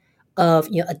onslaught of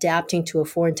adapting to a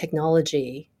foreign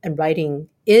technology, and writing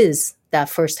is that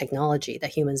first technology that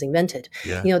humans invented.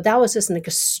 Yeah. That was just an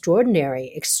extraordinary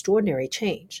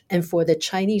change. And for the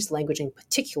Chinese language in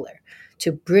particular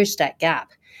to bridge that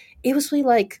gap, it was really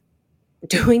like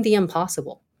doing the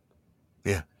impossible.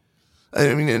 Yeah.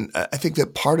 I mean, and I think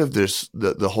that part of this,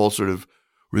 the whole sort of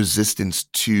resistance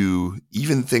to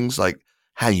even things like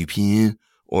Hanyu Pinyin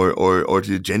or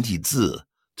to Zhentizi,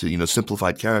 to,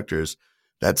 simplified characters,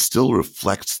 that still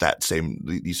reflects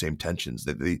these same tensions,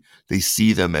 that they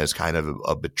see them as kind of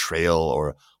a betrayal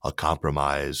or a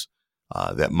compromise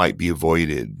that might be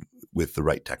avoided with the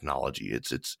right technology.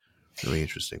 It's really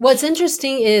interesting. What's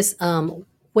interesting is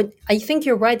when I think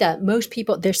you're right that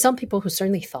there's some people who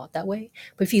certainly thought that way.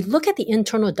 But if you look at the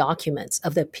internal documents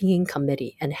of the Pinyin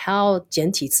Committee and how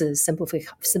Zhentizi's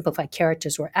simplified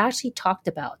characters were actually talked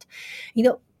about,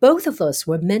 both of those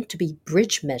were meant to be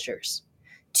bridge measures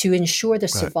to ensure the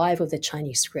survival of the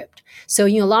Chinese script. So,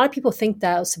 a lot of people think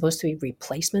that was supposed to be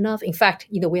replacement of. In fact,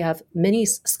 we have many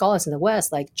scholars in the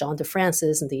West, like John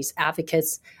DeFrancis and these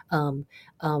advocates who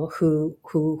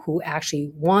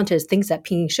actually wanted things that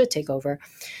Pinyin should take over.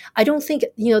 I don't think,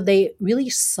 they really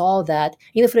saw that,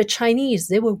 for the Chinese,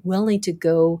 they were willing to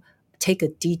go take a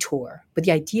detour, but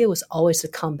the idea was always to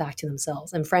come back to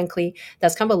themselves. And frankly,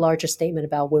 that's kind of a larger statement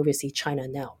about where we see China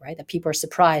now, right? That people are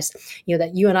surprised,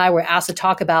 that you and I were asked to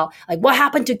talk about, like, what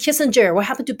happened to Kissinger? What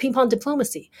happened to ping pong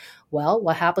diplomacy? Well,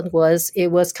 what happened was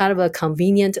it was kind of a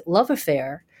convenient love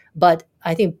affair, but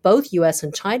I think both US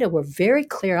and China were very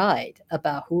clear-eyed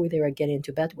about who they were getting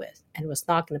into bed with, and it was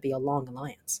not going to be a long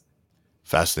alliance.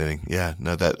 Fascinating. Yeah,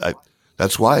 no,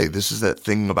 that's why this is that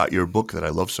thing about your book that I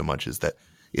love so much, is that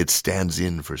it stands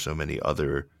in for so many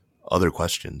other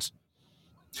questions.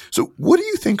 So what do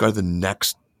you think are the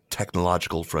next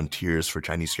technological frontiers for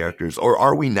Chinese characters? Or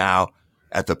are we now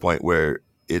at the point where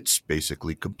it's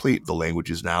basically complete? The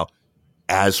language is now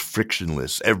as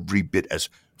frictionless, every bit as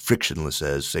frictionless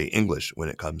as, say, English when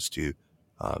it comes to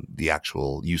the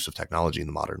actual use of technology in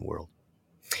the modern world.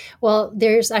 Well,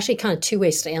 there's actually kind of two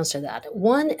ways to answer that.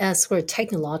 One, as for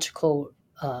technological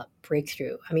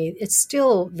breakthrough. I mean, it's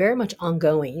still very much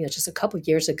ongoing. Just a couple of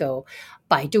years ago,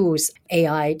 Baidu's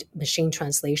AI machine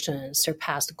translation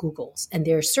surpassed Google's. And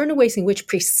there are certain ways in which,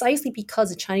 precisely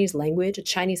because of Chinese language, the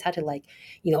Chinese had to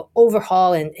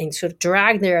overhaul and sort of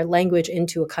drag their language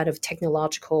into a kind of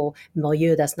technological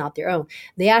milieu that's not their own.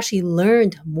 They actually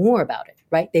learned more about it,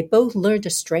 right? They both learned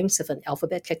the strengths of an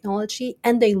alphabet technology,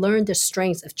 and they learned the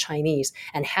strengths of Chinese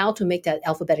and how to make that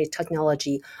alphabetic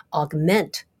technology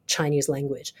augment Chinese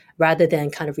language rather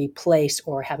than kind of replace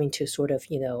or having to sort of,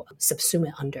 subsume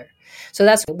it under. So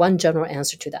that's one general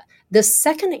answer to that. The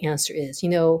second answer is,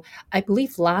 I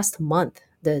believe last month,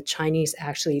 the Chinese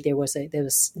actually, there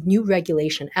was new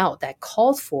regulation out that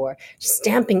called for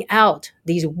stamping out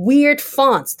these weird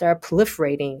fonts that are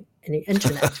proliferating in the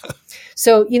internet.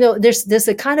 So, there's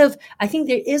a kind of, I think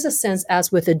there is a sense,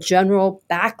 as with a general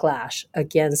backlash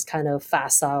against kind of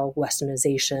facile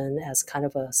westernization as kind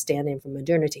of a stand-in for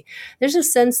modernity, there's a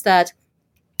sense that,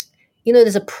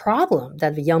 there's a problem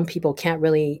that the young people can't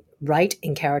really write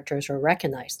in characters or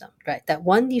recognize them, right? That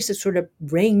one needs to sort of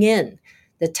bring in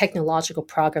the technological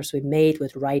progress we've made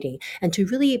with writing and to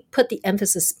really put the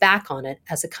emphasis back on it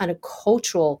as a kind of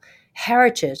cultural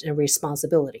heritage and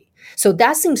responsibility. So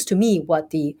that seems to me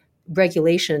what the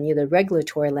regulation, the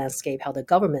regulatory landscape, how the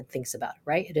government thinks about it,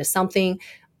 right? It is something,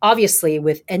 obviously,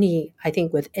 with any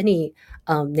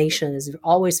nation is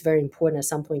always very important at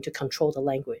some point to control the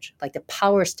language, like the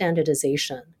power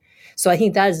standardization. So I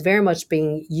think that is very much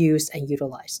being used and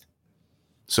utilized.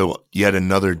 So yet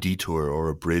another detour or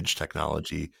a bridge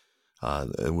technology,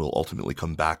 and we'll ultimately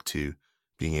come back to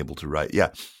being able to write. Yeah,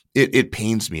 it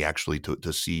pains me actually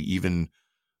to see even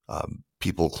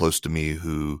people close to me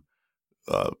who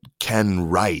can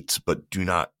write but do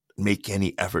not make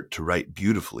any effort to write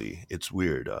beautifully. It's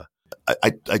weird. I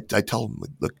tell them,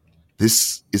 look,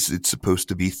 it's supposed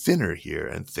to be thinner here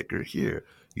and thicker here.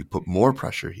 You put more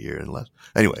pressure here and less.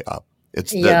 Anyway,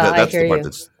 that's the part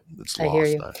that's lost. I hear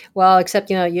you. Well, except,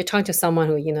 you're talking to someone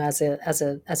who, as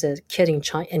a kid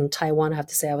in Taiwan, I have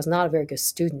to say I was not a very good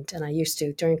student. And I used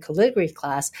to, during calligraphy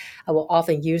class, I will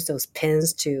often use those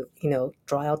pens to,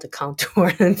 draw out the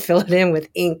contour and fill it in with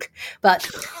ink. But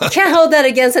you can't hold that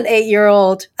against an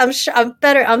 8-year-old. I'm sure I'm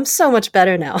better. I'm so much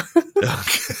better now.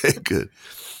 Okay, good.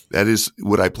 That is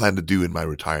what I plan to do in my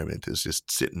retirement, is just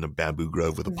sit in a bamboo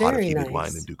grove with a pot of heated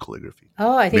wine and do calligraphy.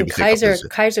 Oh, I think Kaiser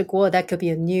Kuo, that could be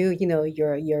a new,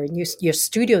 your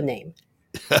studio name.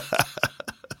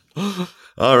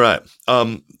 All right.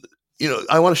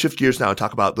 I want to shift gears now and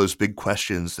talk about those big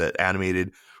questions that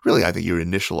animated, really, I think, your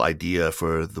initial idea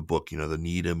for the book, the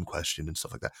Needham question and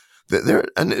stuff like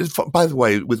that. By the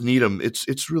way, with Needham,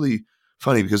 it's really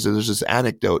funny because there's this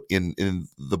anecdote in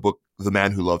the book, The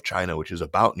Man Who Loved China, which is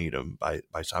about Needham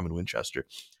by Simon Winchester.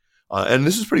 And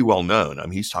this is pretty well known. I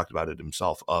mean, he's talked about it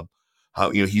himself. How,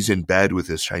 he's in bed with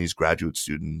his Chinese graduate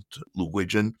student, Lu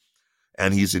Guijin,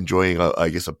 and he's enjoying,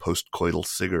 a post-coital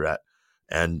cigarette.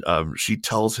 And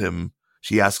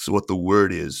she asks what the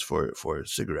word is for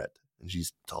cigarette. And she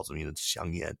tells him, it's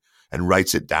xiangyan, and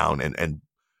writes it down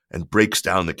and breaks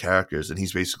down the characters. And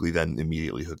he's basically then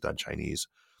immediately hooked on Chinese.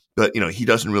 But, he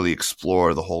doesn't really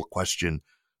explore the whole question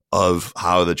of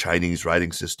how the Chinese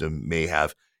writing system may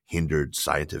have hindered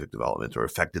scientific development or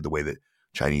affected the way that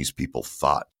Chinese people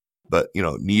thought. But,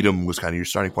 Needham was kind of your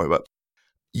starting point. But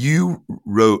you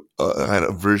wrote a kind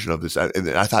of version of this, and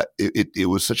I thought it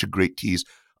was such a great tease.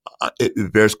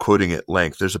 It bears quoting at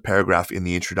length. There's a paragraph in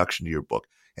the introduction to your book,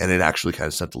 and it actually kind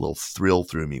of sent a little thrill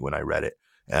through me when I read it,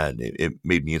 and it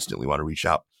made me instantly want to reach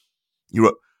out. You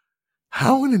wrote,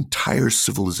 "How an entire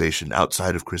civilization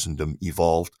outside of Christendom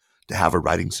evolved to have a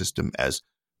writing system as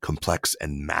complex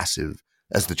and massive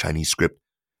as the Chinese script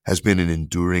has been an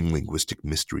enduring linguistic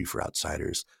mystery for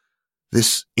outsiders.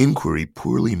 This inquiry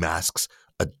poorly masks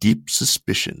a deep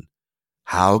suspicion.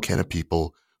 How can a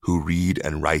people who read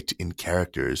and write in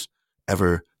characters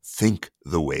ever think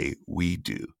the way we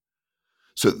do?"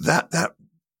 So that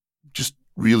just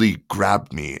really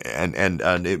grabbed me, and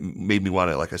it made me want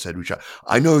to, like I said, reach out.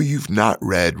 I know you've not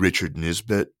read Richard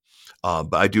Nisbett,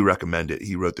 but I do recommend it.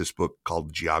 He wrote this book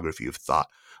called Geography of Thought.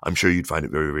 I'm sure you'd find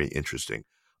it very, very interesting.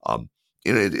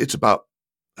 It's about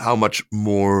how much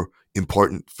more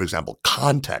important, for example,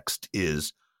 context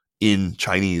is in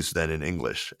Chinese than in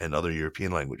English and other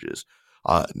European languages.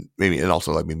 Maybe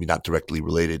not directly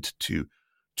related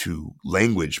to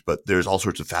language, but there's all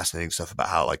sorts of fascinating stuff about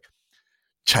how, like,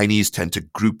 Chinese tend to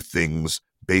group things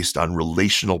based on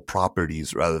relational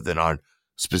properties rather than on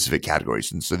specific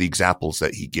categories. And so the examples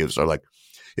that he gives are like,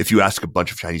 if you ask a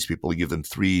bunch of Chinese people, you give them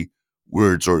 3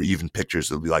 words or even pictures,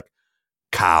 they'll be like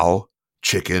cow,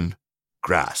 chicken,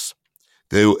 grass.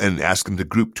 And ask them to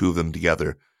group 2 of them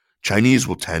together. Chinese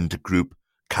will tend to group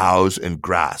cows and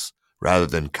grass rather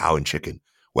than cow and chicken.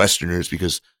 Westerners,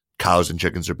 because cows and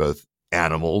chickens are both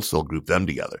animals, they'll group them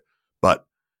together. But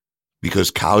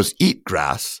because cows eat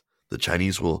grass, the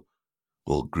Chinese will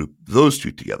group those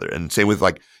 2 together. And same with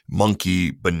like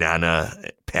monkey, banana,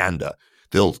 panda.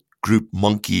 They'll group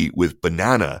monkey with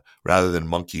banana rather than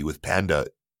monkey with panda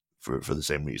for the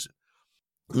same reason.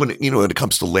 When it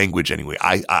comes to language anyway,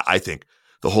 I think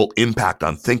the whole impact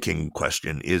on thinking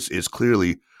question is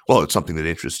clearly, well, it's something that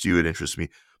interests you, it interests me.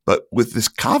 But with this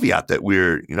caveat that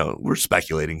we're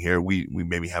speculating here, we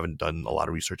maybe haven't done a lot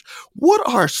of research. What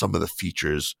are some of the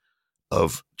features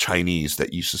of Chinese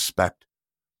that you suspect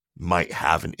might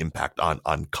have an impact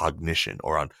on cognition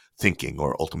or on thinking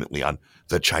or ultimately on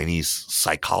the Chinese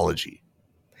psychology?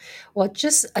 Well,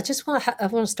 I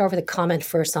want to start with a comment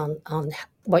first on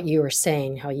what you were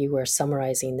saying, how you were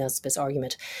summarizing Nesbitt's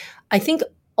argument. I think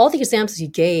all the examples you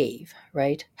gave,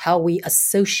 right, how we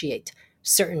associate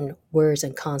certain words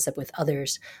and concept with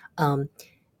others,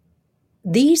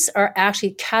 these are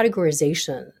actually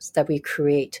categorizations that we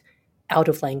create out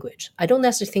of language. I don't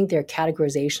necessarily think they're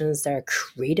categorizations that are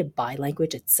created by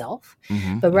language itself,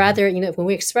 but rather, when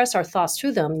we express our thoughts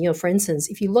through them, for instance,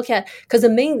 if you look at, because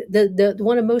the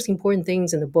one of the most important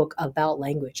things in the book about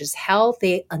language is how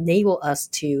they enable us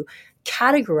to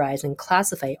categorize and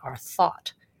classify our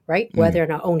thought, right? Whether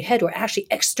in our own head or actually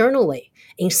externally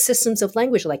in systems of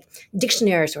language like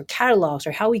dictionaries or catalogs,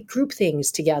 or how we group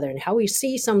things together and how we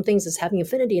see some things as having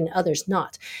affinity and others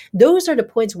not. Those are the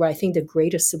points where I think the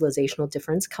greatest civilizational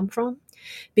difference come from.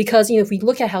 Because, if we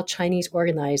look at how Chinese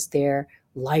organized their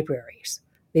libraries,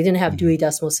 they didn't have Dewey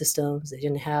Decimal Systems, they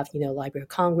didn't have, Library of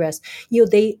Congress.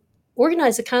 They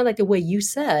organized it kind of like the way you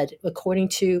said, according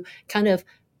to kind of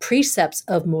precepts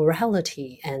of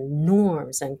morality and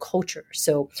norms and culture.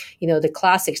 So, the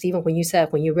classics, even when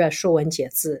you read 说文解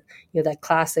字, that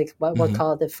classic, what we'll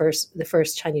call the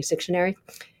first Chinese dictionary,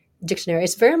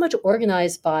 it's very much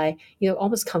organized by,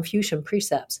 almost Confucian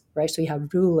precepts, right? So you have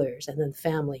rulers and then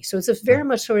family. So it's very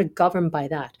much sort of governed by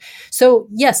that. So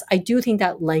yes, I do think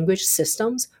that language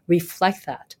systems reflect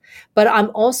that. But I'm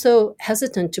also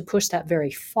hesitant to push that very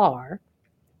far,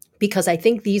 because I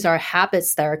think these are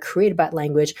habits that are created by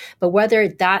language, but whether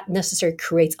that necessarily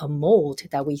creates a mold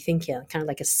that we think in, kind of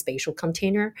like a spatial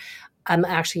container, I'm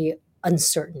actually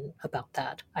uncertain about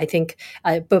that. I think,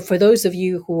 but for those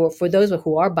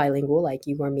who are bilingual, like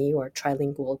you or me, or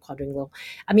trilingual, quadringual,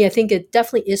 I think it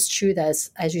definitely is true that,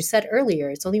 as you said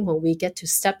earlier, it's only when we get to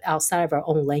step outside of our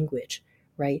own language,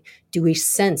 right, do we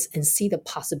sense and see the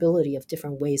possibility of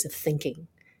different ways of thinking.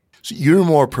 So you're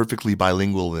more perfectly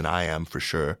bilingual than I am, for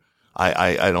sure.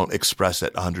 I don't express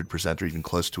it 100% or even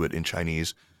close to it in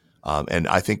Chinese. And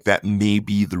I think that may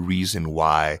be the reason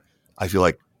why I feel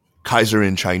like Kaiser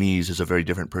in Chinese is a very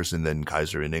different person than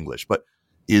Kaiser in English. But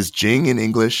is Jing in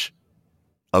English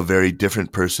a very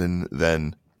different person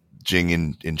than Jing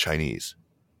in Chinese?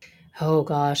 Oh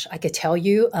gosh, I could tell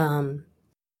you,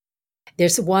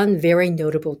 there's one very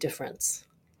notable difference.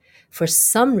 For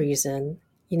some reason,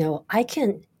 I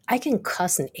can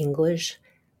cuss in English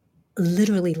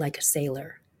literally like a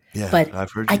sailor. Yeah, but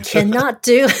I've heard you. I cannot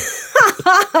do.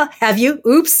 Have you?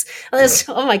 Oops.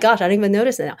 Oh my gosh, I didn't even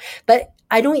notice it now. But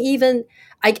I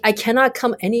cannot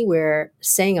come anywhere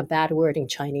saying a bad word in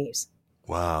Chinese.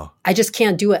 Wow. I just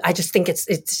can't do it. I just think it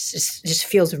just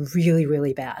feels really,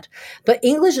 really bad. But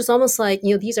English is almost like,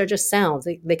 these are just sounds.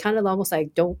 They kind of almost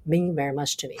like don't mean very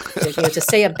much to me. To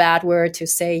say a bad word, to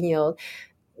say,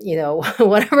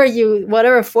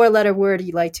 whatever four-letter word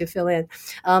you like to fill in,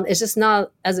 it's just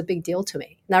not as a big deal to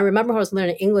me. Now, I remember when I was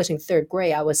learning English in third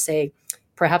grade, I would say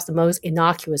perhaps the most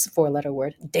innocuous four-letter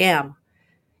word, damn,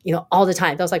 all the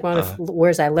time. That was like one of the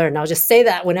words I learned. I'll just say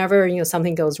that whenever,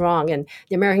 something goes wrong. And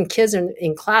the American kids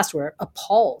in class were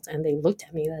appalled, and they looked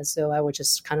at me as though I was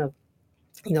just kind of,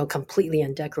 completely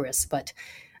indecorous. But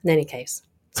in any case,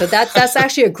 so that's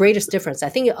actually a greatest difference. I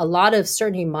think a lot of,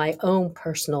 certainly my own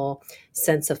personal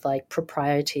sense of like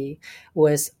propriety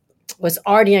was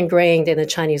already ingrained in the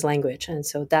Chinese language. And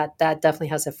so that definitely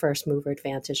has a first mover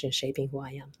advantage in shaping who I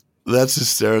am. That's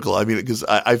hysterical. I mean, because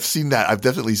I've seen that. I've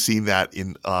definitely seen that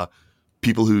in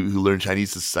people who learn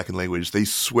Chinese as a second language. They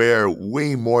swear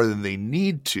way more than they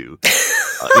need to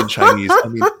in Chinese. I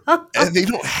mean, and they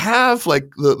don't have like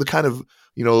the kind of,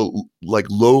 like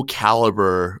low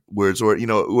caliber words, or,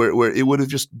 where it would have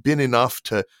just been enough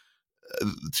to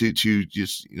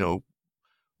just,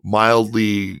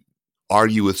 mildly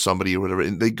argue with somebody or whatever.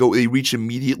 And they reach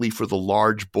immediately for the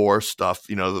large bore stuff,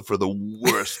 for the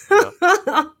worst,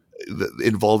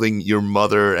 involving your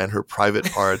mother and her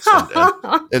private parts,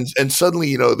 and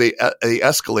suddenly they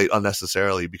escalate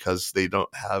unnecessarily because they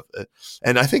don't have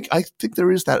and I think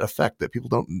there is that effect that people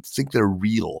don't think they're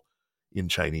real in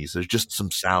Chinese. There's just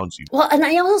some sounds well, and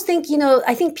I also think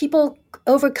I think people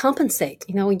overcompensate.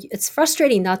 It's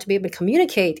frustrating not to be able to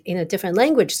communicate in a different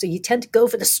language, so you tend to go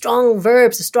for the strong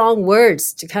verbs, the strong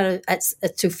words, to kind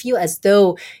of to feel as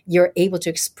though you're able to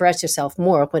express yourself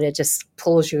more, when it just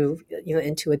pulls you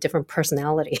into a different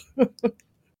personality.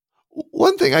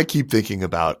 One thing I keep thinking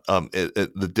about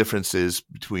the differences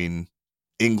between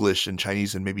English and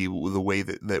Chinese, and maybe the way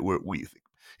that we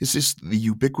is this the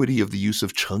ubiquity of the use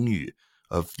of chengyu,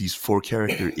 of these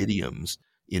 4-character idioms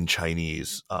in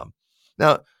Chinese.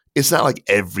 Now, it's not like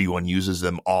everyone uses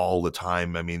them all the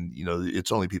time. I mean,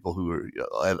 it's only people who are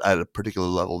at a particular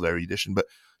level of erudition, but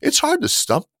it's hard to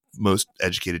stump most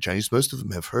educated Chinese. Most of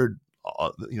them have heard,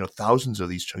 thousands of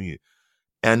these chengyu.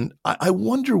 And I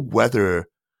wonder whether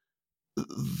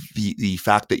the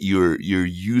fact that you're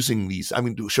using these, I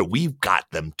mean, sure, we've got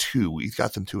them too. We've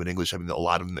got them too in English. I mean, a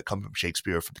lot of them that come from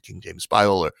Shakespeare, or from the King James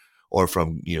Bible, or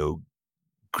from,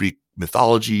 Greek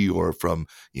mythology, or from,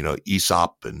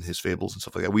 Aesop and his fables and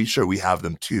stuff like that. We have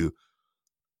them too,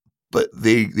 but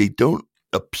they don't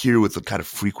appear with the kind of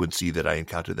frequency that I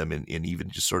encounter them in even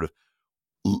just sort of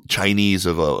Chinese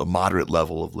of a moderate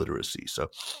level of literacy. So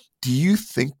do you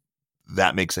think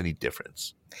that makes any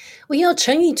difference? Well,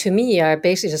 chengyu to me are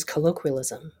basically just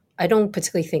colloquialism. I don't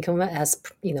particularly think of it as,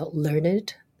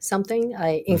 learned something.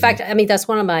 In fact, I mean, that's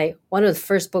one of the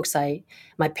first books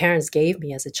my parents gave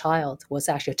me as a child was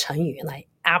actually chengyu, and I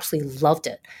absolutely loved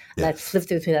it. And I flipped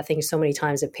through that thing so many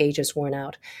times, the pages worn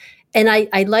out. And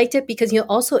I liked it because,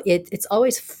 also it's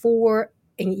always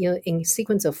in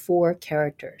sequence of 4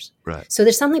 characters. Right. So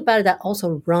there's something about it that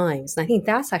also rhymes. And I think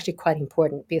that's actually quite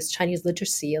important because Chinese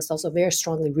literacy is also very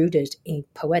strongly rooted in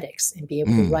poetics and being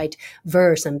able to write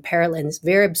verse and parallels,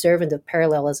 very observant of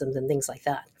parallelisms and things like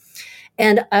that.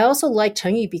 And I also like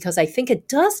chengyu because I think it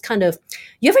does kind of,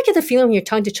 you ever get the feeling when you're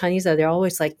talking to Chinese that they're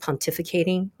always like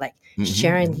pontificating, like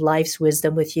sharing life's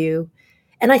wisdom with you.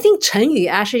 And I think chengyu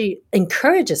actually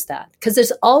encourages that because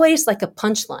there's always like a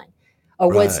punchline.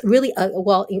 Or what's really,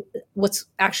 what's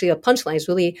actually a punchline is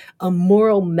really a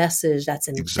moral message that's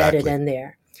embedded in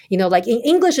there. Like in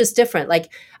English is different.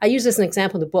 Like I use this as an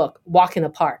example in the book, walk in a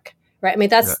park, right? I mean,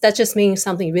 that just means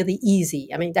something really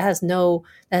easy. I mean, that's no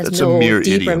a mere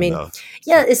deeper idiom, meaning. though.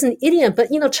 Yeah, it's an idiom,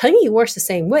 but chengyu works the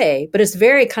same way, but it's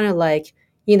very kind of like,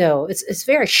 it's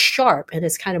very sharp and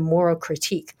it's kind of moral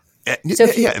critique. So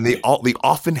and they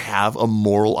often have a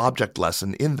moral object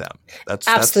lesson in them. That's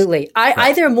absolutely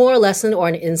either a moral lesson or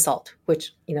an insult,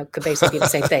 which could basically be the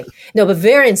same thing. No, but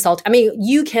very insult. I mean,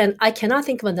 I cannot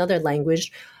think of another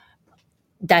language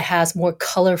that has more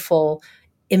colorful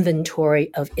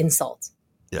inventory of insults.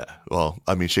 Yeah, well,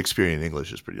 I mean, Shakespearean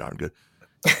English is pretty darn good.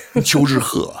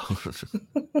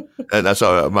 And that's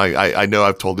how I know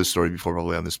I've told this story before,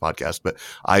 probably on this podcast, but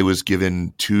I was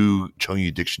given 2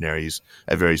 chengyu dictionaries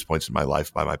at various points in my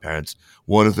life by my parents.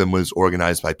 One of them was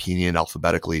organized by pinyin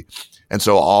alphabetically, and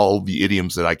so all the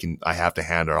idioms that I have to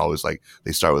hand are always like,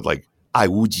 they start with like 爱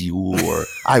无及无 or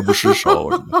爱不释手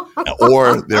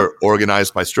or they're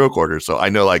organized by stroke order. So I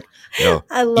know, like,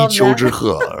 I love 一丘之 that.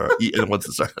 貉 or and what's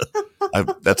the start?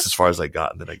 That's as far as I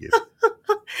got, and then I gave it.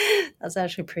 That's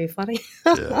actually pretty funny.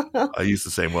 Yeah, I use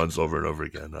the same ones over and over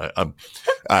again.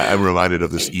 I'm reminded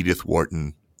of this Edith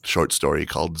Wharton short story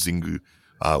called Zingu,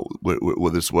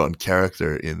 with this one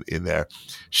character in there.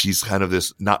 She's kind of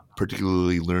this not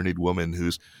particularly learned woman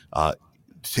who's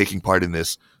taking part in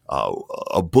this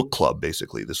a book club,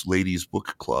 basically this ladies'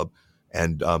 book club,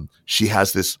 and she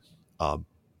has this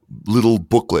little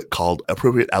booklet called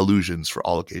Appropriate Allusions for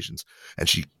All Occasions, and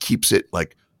she keeps it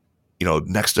like,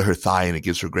 next to her thigh, and it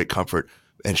gives her great comfort.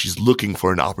 And she's looking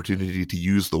for an opportunity to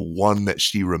use the one that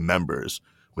she remembers,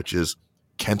 which is,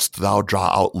 "Canst thou draw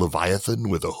out Leviathan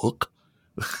with a hook?"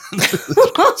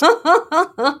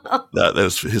 That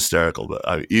was hysterical.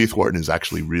 But Edith Wharton is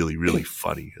actually really, really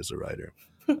funny as a writer.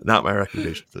 Not my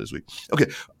recommendation for this week. Okay.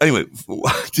 Anyway,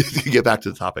 to get back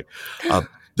to the topic,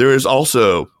 there is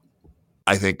also,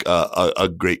 I think, a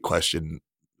great question.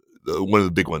 One of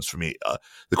the big ones for me,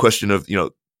 the question of,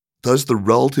 does the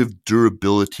relative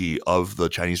durability of the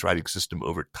Chinese writing system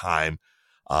over time,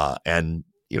 and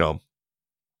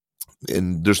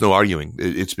there's no arguing,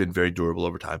 it's been very durable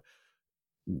over time.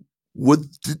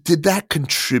 Did that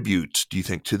contribute, do you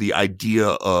think, to the idea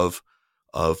of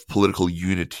political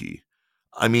unity?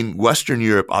 I mean, Western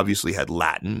Europe obviously had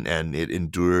Latin, and it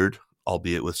endured,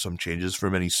 albeit with some changes, for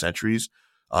many centuries,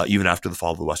 even after the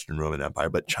fall of the Western Roman Empire.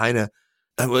 But China,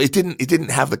 well, it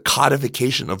didn't have the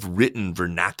codification of written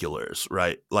vernaculars,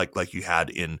 right? Like you had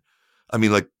in, I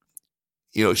mean, like,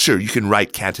 sure, you can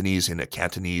write Cantonese in a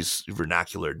Cantonese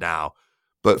vernacular now,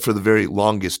 but for the very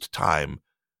longest time,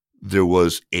 there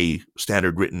was a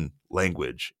standard written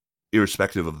language,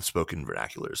 irrespective of the spoken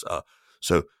vernaculars.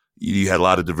 So you had a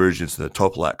lot of divergence in the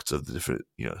topolects of the different,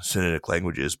 Sinitic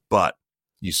languages, but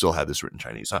you still had this written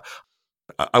Chinese.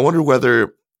 I wonder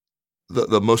whether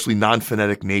the mostly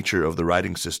non-phonetic nature of the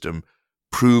writing system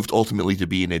proved ultimately to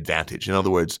be an advantage. In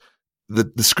other words,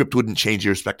 the script wouldn't change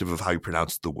irrespective of how you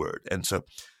pronounce the word. And so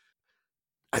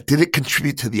did it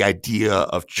contribute to the idea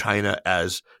of China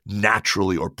as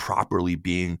naturally or properly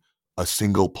being a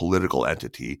single political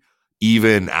entity,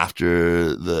 even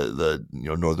after the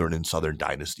northern and southern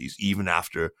dynasties, even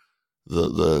after the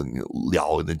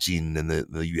Liao and the Jing and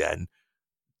the Yuan?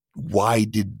 Why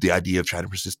did the idea of China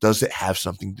persist? Does it have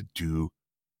something to do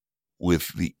with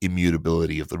the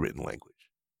immutability of the written language?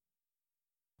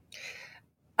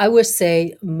 I would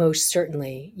say most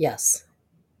certainly yes.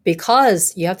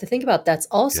 Because you have to think about that's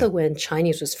also when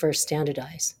Chinese was first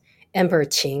standardized. Emperor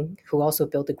Qing, who also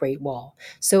built the Great Wall.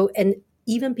 So, and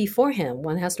even before him,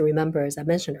 one has to remember, as I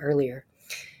mentioned earlier,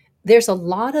 there's a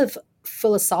lot of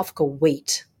philosophical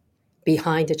weight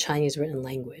behind the Chinese written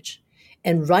language.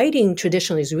 And writing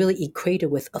traditionally is really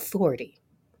equated with authority,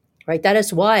 right? That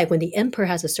is why when the emperor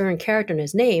has a certain character in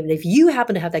his name, and if you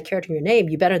happen to have that character in your name,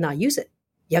 you better not use it.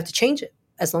 You have to change it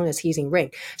as long as he's in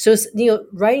rank. So, it's,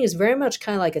 writing is very much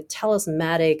kind of like a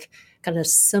talismanic kind of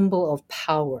symbol of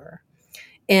power.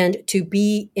 And to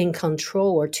be in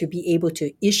control or to be able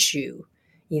to issue,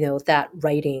 that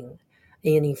writing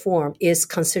in any form is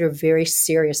considered a very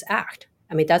serious act.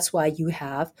 I mean, that's why you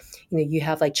have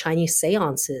like Chinese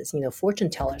seances, fortune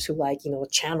tellers who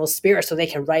channel spirits so they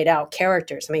can write out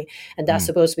characters. I mean, and that's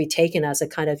supposed to be taken as a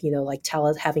kind of,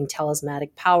 having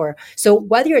talismanic power. So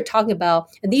whether you're talking about,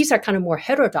 and these are kind of more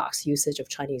heterodox usage of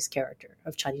Chinese character,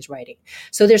 of Chinese writing.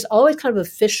 So there's always kind of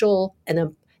official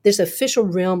and there's official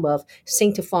realm of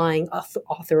sanctifying,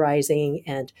 authorizing,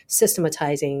 and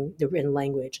systematizing the written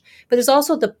language. But there's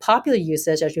also the popular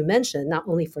usage, as you mentioned, not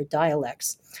only for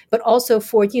dialects, but also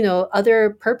for,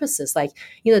 other purposes like,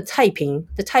 typing.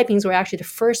 The typings were actually the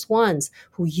first ones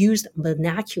who used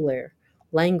vernacular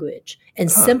language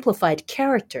and simplified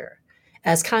character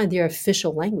as kind of their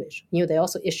official language. They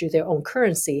also issued their own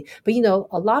currency. But,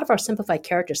 a lot of our simplified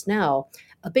characters now,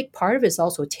 a big part of it is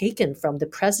also taken from the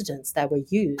precedents that were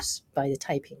used by the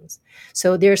typings.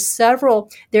 So there's several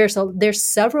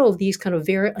of these kind of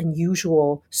very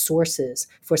unusual sources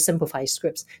for simplified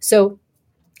scripts. So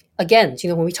again,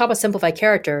 when we talk about simplified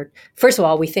character, first of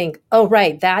all, we think, oh,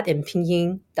 right, that in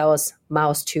pinyin, that was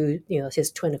Mao's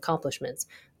his twin accomplishments.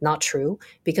 Not true,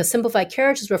 because simplified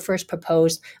characters were first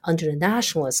proposed under the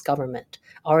nationalist government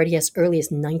already as early as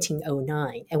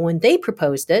 1909. And when they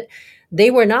proposed it,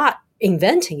 they were not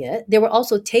inventing it. They were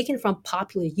also taken from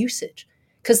popular usage.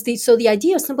 So the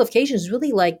idea of simplification is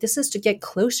really like, this is to get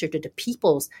closer to the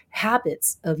people's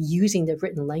habits of using the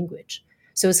written language.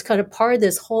 So it's kind of part of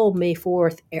this whole May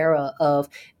 4th era of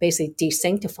basically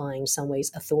desanctifying in some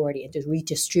ways authority and to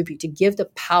redistribute, to give the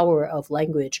power of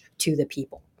language to the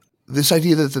people. This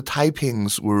idea that the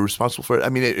typings were responsible for it, I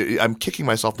mean, I'm kicking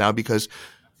myself now because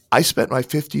I spent my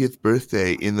 50th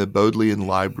birthday in the Bodleian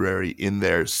Library in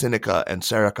their Sinica and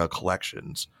Serica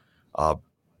collections. I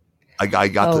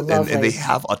got and they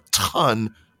have a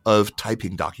ton of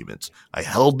typing documents. I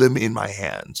held them in my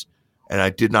hands, and I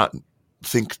did not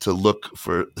think to look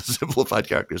for simplified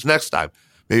characters. Next time,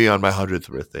 maybe on my 100th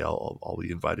birthday, I'll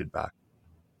be invited back.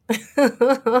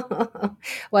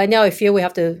 Well, now I feel we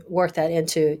have to work that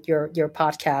into your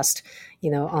podcast,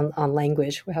 on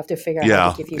language. We have to figure out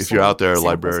how to give you if you're out there, a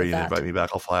librarian, invite me back.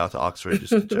 I'll fly out to Oxford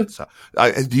just to check this out.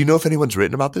 Do you know if anyone's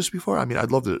written about this before? I mean,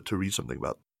 I'd love to read something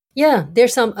about it. Yeah,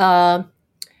 there's some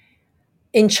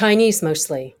in Chinese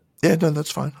mostly. Yeah, no,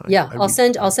 that's fine. I'll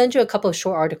send you a couple of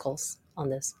short articles on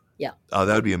this. Yeah. Oh,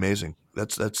 that would be amazing.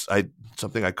 That's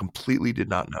something I completely did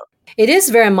not know. It is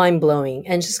very mind-blowing,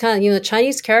 and just kind of,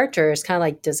 Chinese character is kind of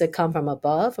like, does it come from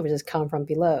above or does it come from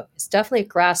below? It's definitely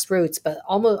grassroots, but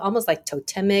almost like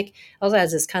totemic. It also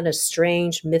has this kind of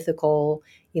strange mythical,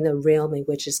 realm in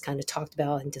which is kind of talked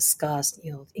about and discussed,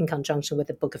 in conjunction with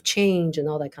the Book of Change and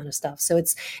all that kind of stuff. So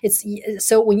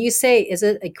so when you say, is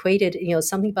it equated,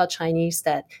 something about Chinese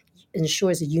that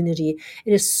ensures unity,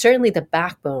 it is certainly the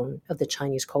backbone of the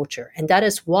Chinese culture. And that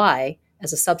is why,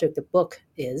 as a subject of the book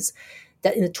is,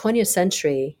 that in the 20th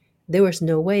century, there was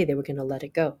no way they were going to let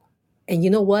it go. And you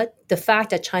know what? The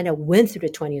fact that China went through the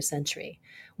 20th century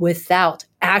without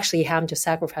actually having to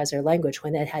sacrifice their language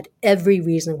when it had every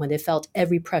reason, when they felt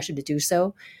every pressure to do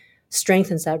so,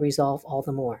 strengthens that resolve all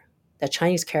the more. That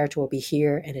Chinese character will be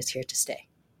here and is here to stay.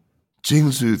 Jing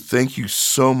Zhu, thank you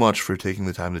so much for taking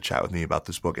the time to chat with me about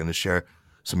this book and to share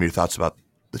some of your thoughts about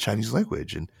the Chinese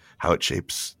language and how it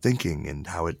shapes thinking and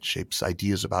how it shapes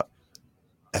ideas about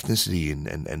ethnicity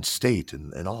and state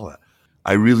and all that.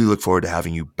 I really look forward to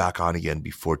having you back on again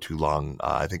before too long.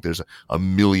 I think there's a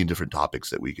million different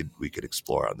topics that we could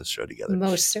explore on this show together.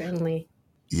 Most certainly.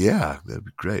 Yeah, that'd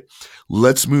be great.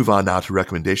 Let's move on now to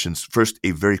recommendations. First,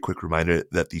 a very quick reminder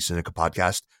that the Sinica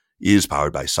podcast is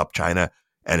powered by SupChina.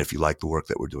 And if you like the work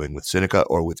that we're doing with Sinica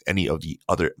or with any of the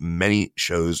other many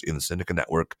shows in the Sinica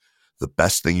network, the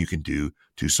best thing you can do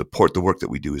to support the work that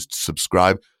we do is to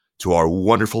subscribe to our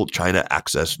wonderful China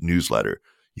Access newsletter.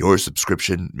 Your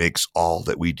subscription makes all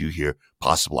that we do here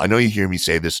possible. I know you hear me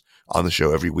say this on the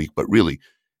show every week, but really,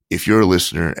 if you're a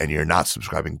listener and you're not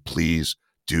subscribing, please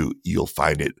do. You'll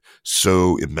find it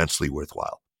so immensely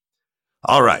worthwhile.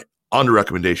 All right, on to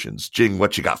recommendations. Jing,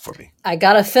 what you got for me? I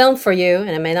got a film for you, and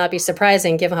it may not be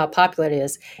surprising given how popular it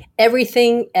is.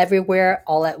 Everything, Everywhere,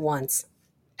 All at Once.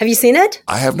 Have you seen it?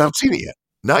 I have not seen it yet.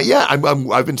 Not yet.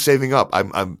 I've been saving up.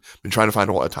 I've been trying to find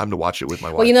a time to watch it with my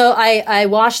wife. Well, you know, I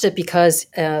watched it because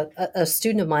a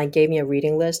student of mine gave me a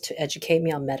reading list to educate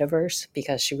me on metaverse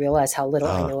because she realized how little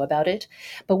I know about it.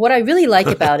 But what I really like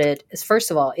about it is,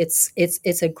 first of all, it's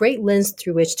a great lens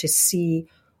through which to see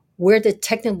where the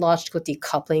technological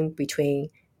decoupling between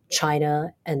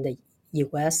China and the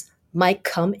U.S. might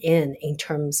come in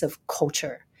terms of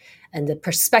culture. And the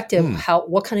perspective,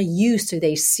 what kind of use do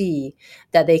they see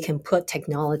that they can put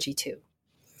technology to?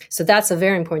 So that's a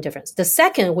very important difference. The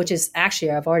second, which is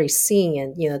actually I've already seen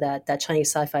in that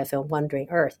Chinese sci-fi film Wandering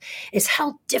Earth, is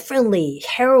how differently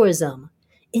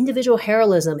individual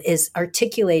heroism is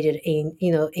articulated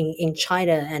in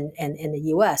China and in the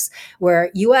U.S.,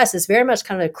 where U.S. is very much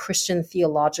kind of a Christian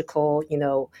theological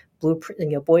blueprint,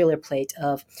 boilerplate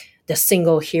of the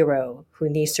single hero who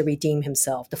needs to redeem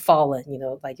himself, the fallen,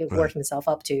 work himself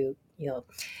up to,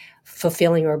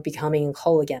 fulfilling or becoming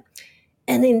whole again.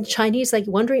 And in Chinese, like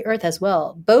Wandering Earth as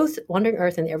well, both Wandering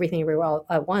Earth and Everything Everywhere All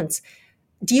at Once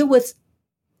deal with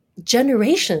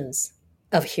generations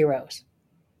of heroes.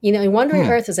 In Wandering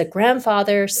Earth is a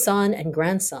grandfather, son, and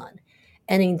grandson.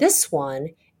 And in this one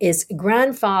is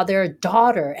grandfather,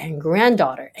 daughter, and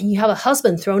granddaughter. And you have a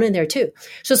husband thrown in there too.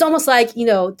 So it's almost like,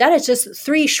 that is just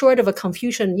 3 short of a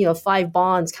Confucian, 5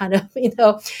 bonds kind of,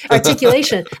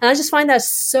 articulation. And I just find that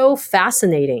so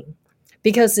fascinating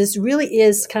because this really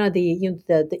is kind of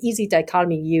the easy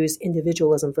dichotomy you use,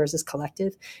 individualism versus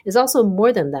collective. Is also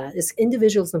more than that. It's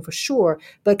individualism for sure,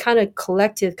 but kind of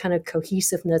collective, kind of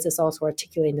cohesiveness is also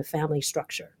articulating the family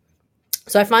structure.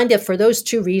 So I find it for those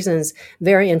 2 reasons,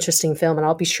 very interesting film. And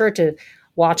I'll be sure to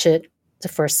watch it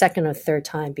for a second or third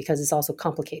time because it's also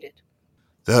complicated.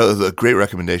 The great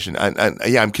recommendation. And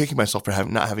yeah, I'm kicking myself for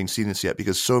not having seen this yet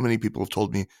because so many people have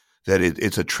told me that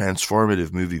it's a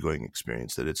transformative movie-going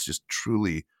experience, that it's just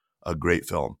truly a great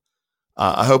film.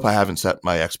 I hope I haven't set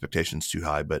my expectations too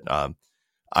high, but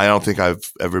I don't think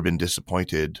I've ever been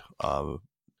disappointed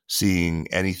seeing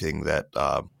anything that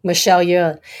Michelle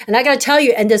Yeoh. And I got to tell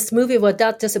you, and this movie will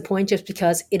not disappoint just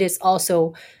because it is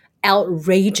also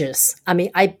outrageous. I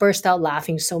mean, I burst out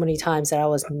laughing so many times that I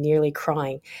was nearly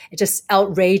crying. It's just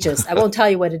outrageous. I won't tell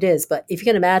you what it is, but if you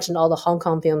can imagine all the Hong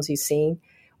Kong films you've seen,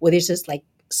 where it's just like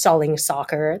selling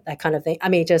soccer, that kind of thing. I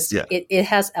mean, it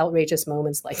has outrageous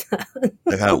moments like that.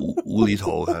 That kind of woolly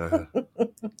hole.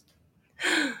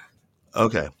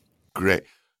 Okay, great.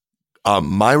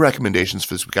 My recommendations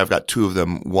for this week, I've got 2 of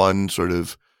them. One sort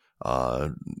of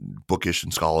bookish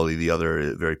and scholarly, the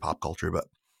other very pop culture. But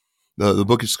the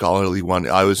bookish scholarly one,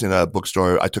 I was in a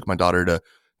bookstore. I took my daughter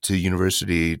to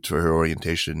university for her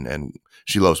orientation, and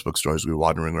she loves bookstores. We were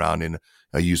wandering around in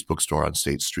a used bookstore on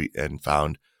State Street and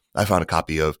I found a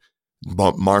copy of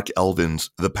Mark Elvin's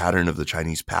The Pattern of the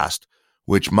Chinese Past,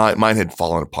 which mine had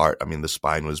fallen apart. I mean, the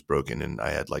spine was broken and I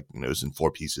had it was in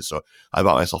 4 pieces. So I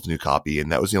bought myself a new copy and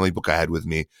that was the only book I had with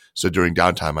me. So during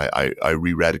downtime, I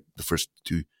reread the first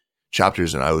 2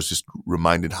 chapters and I was just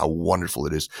reminded how wonderful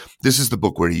it is. This is the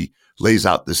book where he lays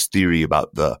out this theory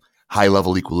about the high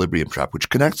level equilibrium trap, which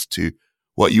connects to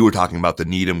what you were talking about, the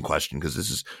Needham question, because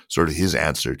this is sort of his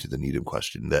answer to the Needham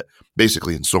question, that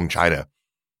basically in Song China,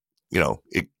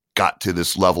 it got to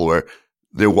this level where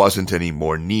there wasn't any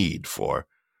more need for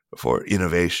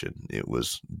innovation. It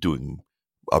was doing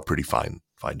a pretty fine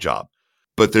job.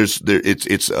 But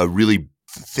it's a really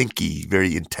thinky,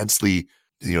 very intensely,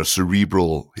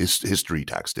 cerebral history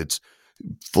text. It's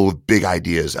full of big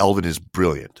ideas. Elvin is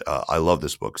brilliant. I love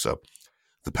this book. So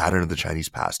The Pattern of the Chinese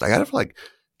Past. I got it for like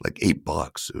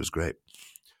 $8. It was great.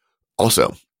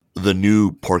 Also, the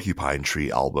new Porcupine Tree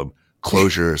album,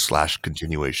 Closure /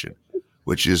 Continuation,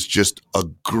 which is just a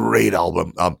great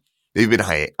album. They've been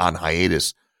on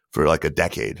hiatus for like a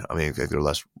decade. I mean, I think their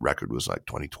last record was like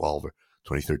 2012 or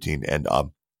 2013. And,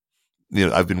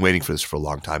 I've been waiting for this for a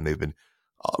long time. They've been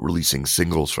releasing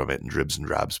singles from it and dribs and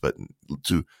drabs, but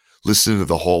to listen to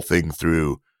the whole thing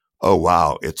through, oh,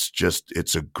 wow. It's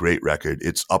a great record.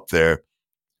 It's up there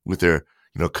with their,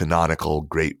 canonical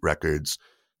great records.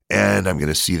 And I'm going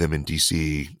to see them in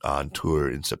DC on tour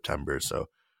in September. So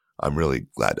I'm really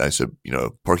glad. I said,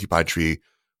 Porcupine Tree,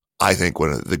 I think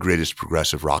one of the greatest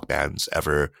progressive rock bands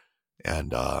ever,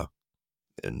 and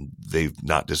they've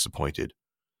not disappointed.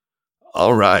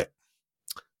 All right.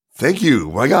 Thank you.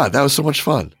 My God, that was so much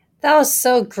fun. That was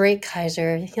so great,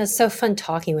 Kaiser. It was so fun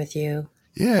talking with you.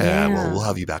 Yeah. Well, we'll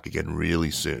have you back again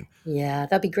really soon. Yeah,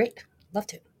 that'd be great. Love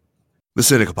to. The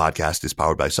Sinica Podcast is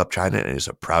powered by SupChina and is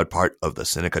a proud part of the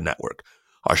Sinica Network.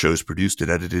 Our show is produced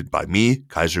and edited by me,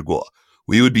 Kaiser Kuo.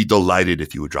 We would be delighted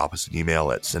if you would drop us an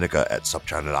email at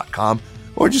sinica@supchina.com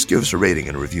or just give us a rating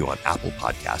and a review on Apple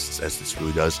Podcasts, as this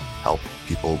really does help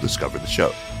people discover the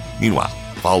show. Meanwhile,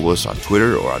 follow us on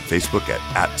Twitter or on Facebook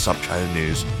at SupChina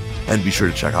News, and be sure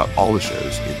to check out all the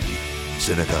shows in the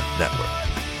Sinica Network.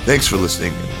 Thanks for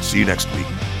listening, and we'll see you next week.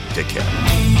 Take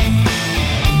care.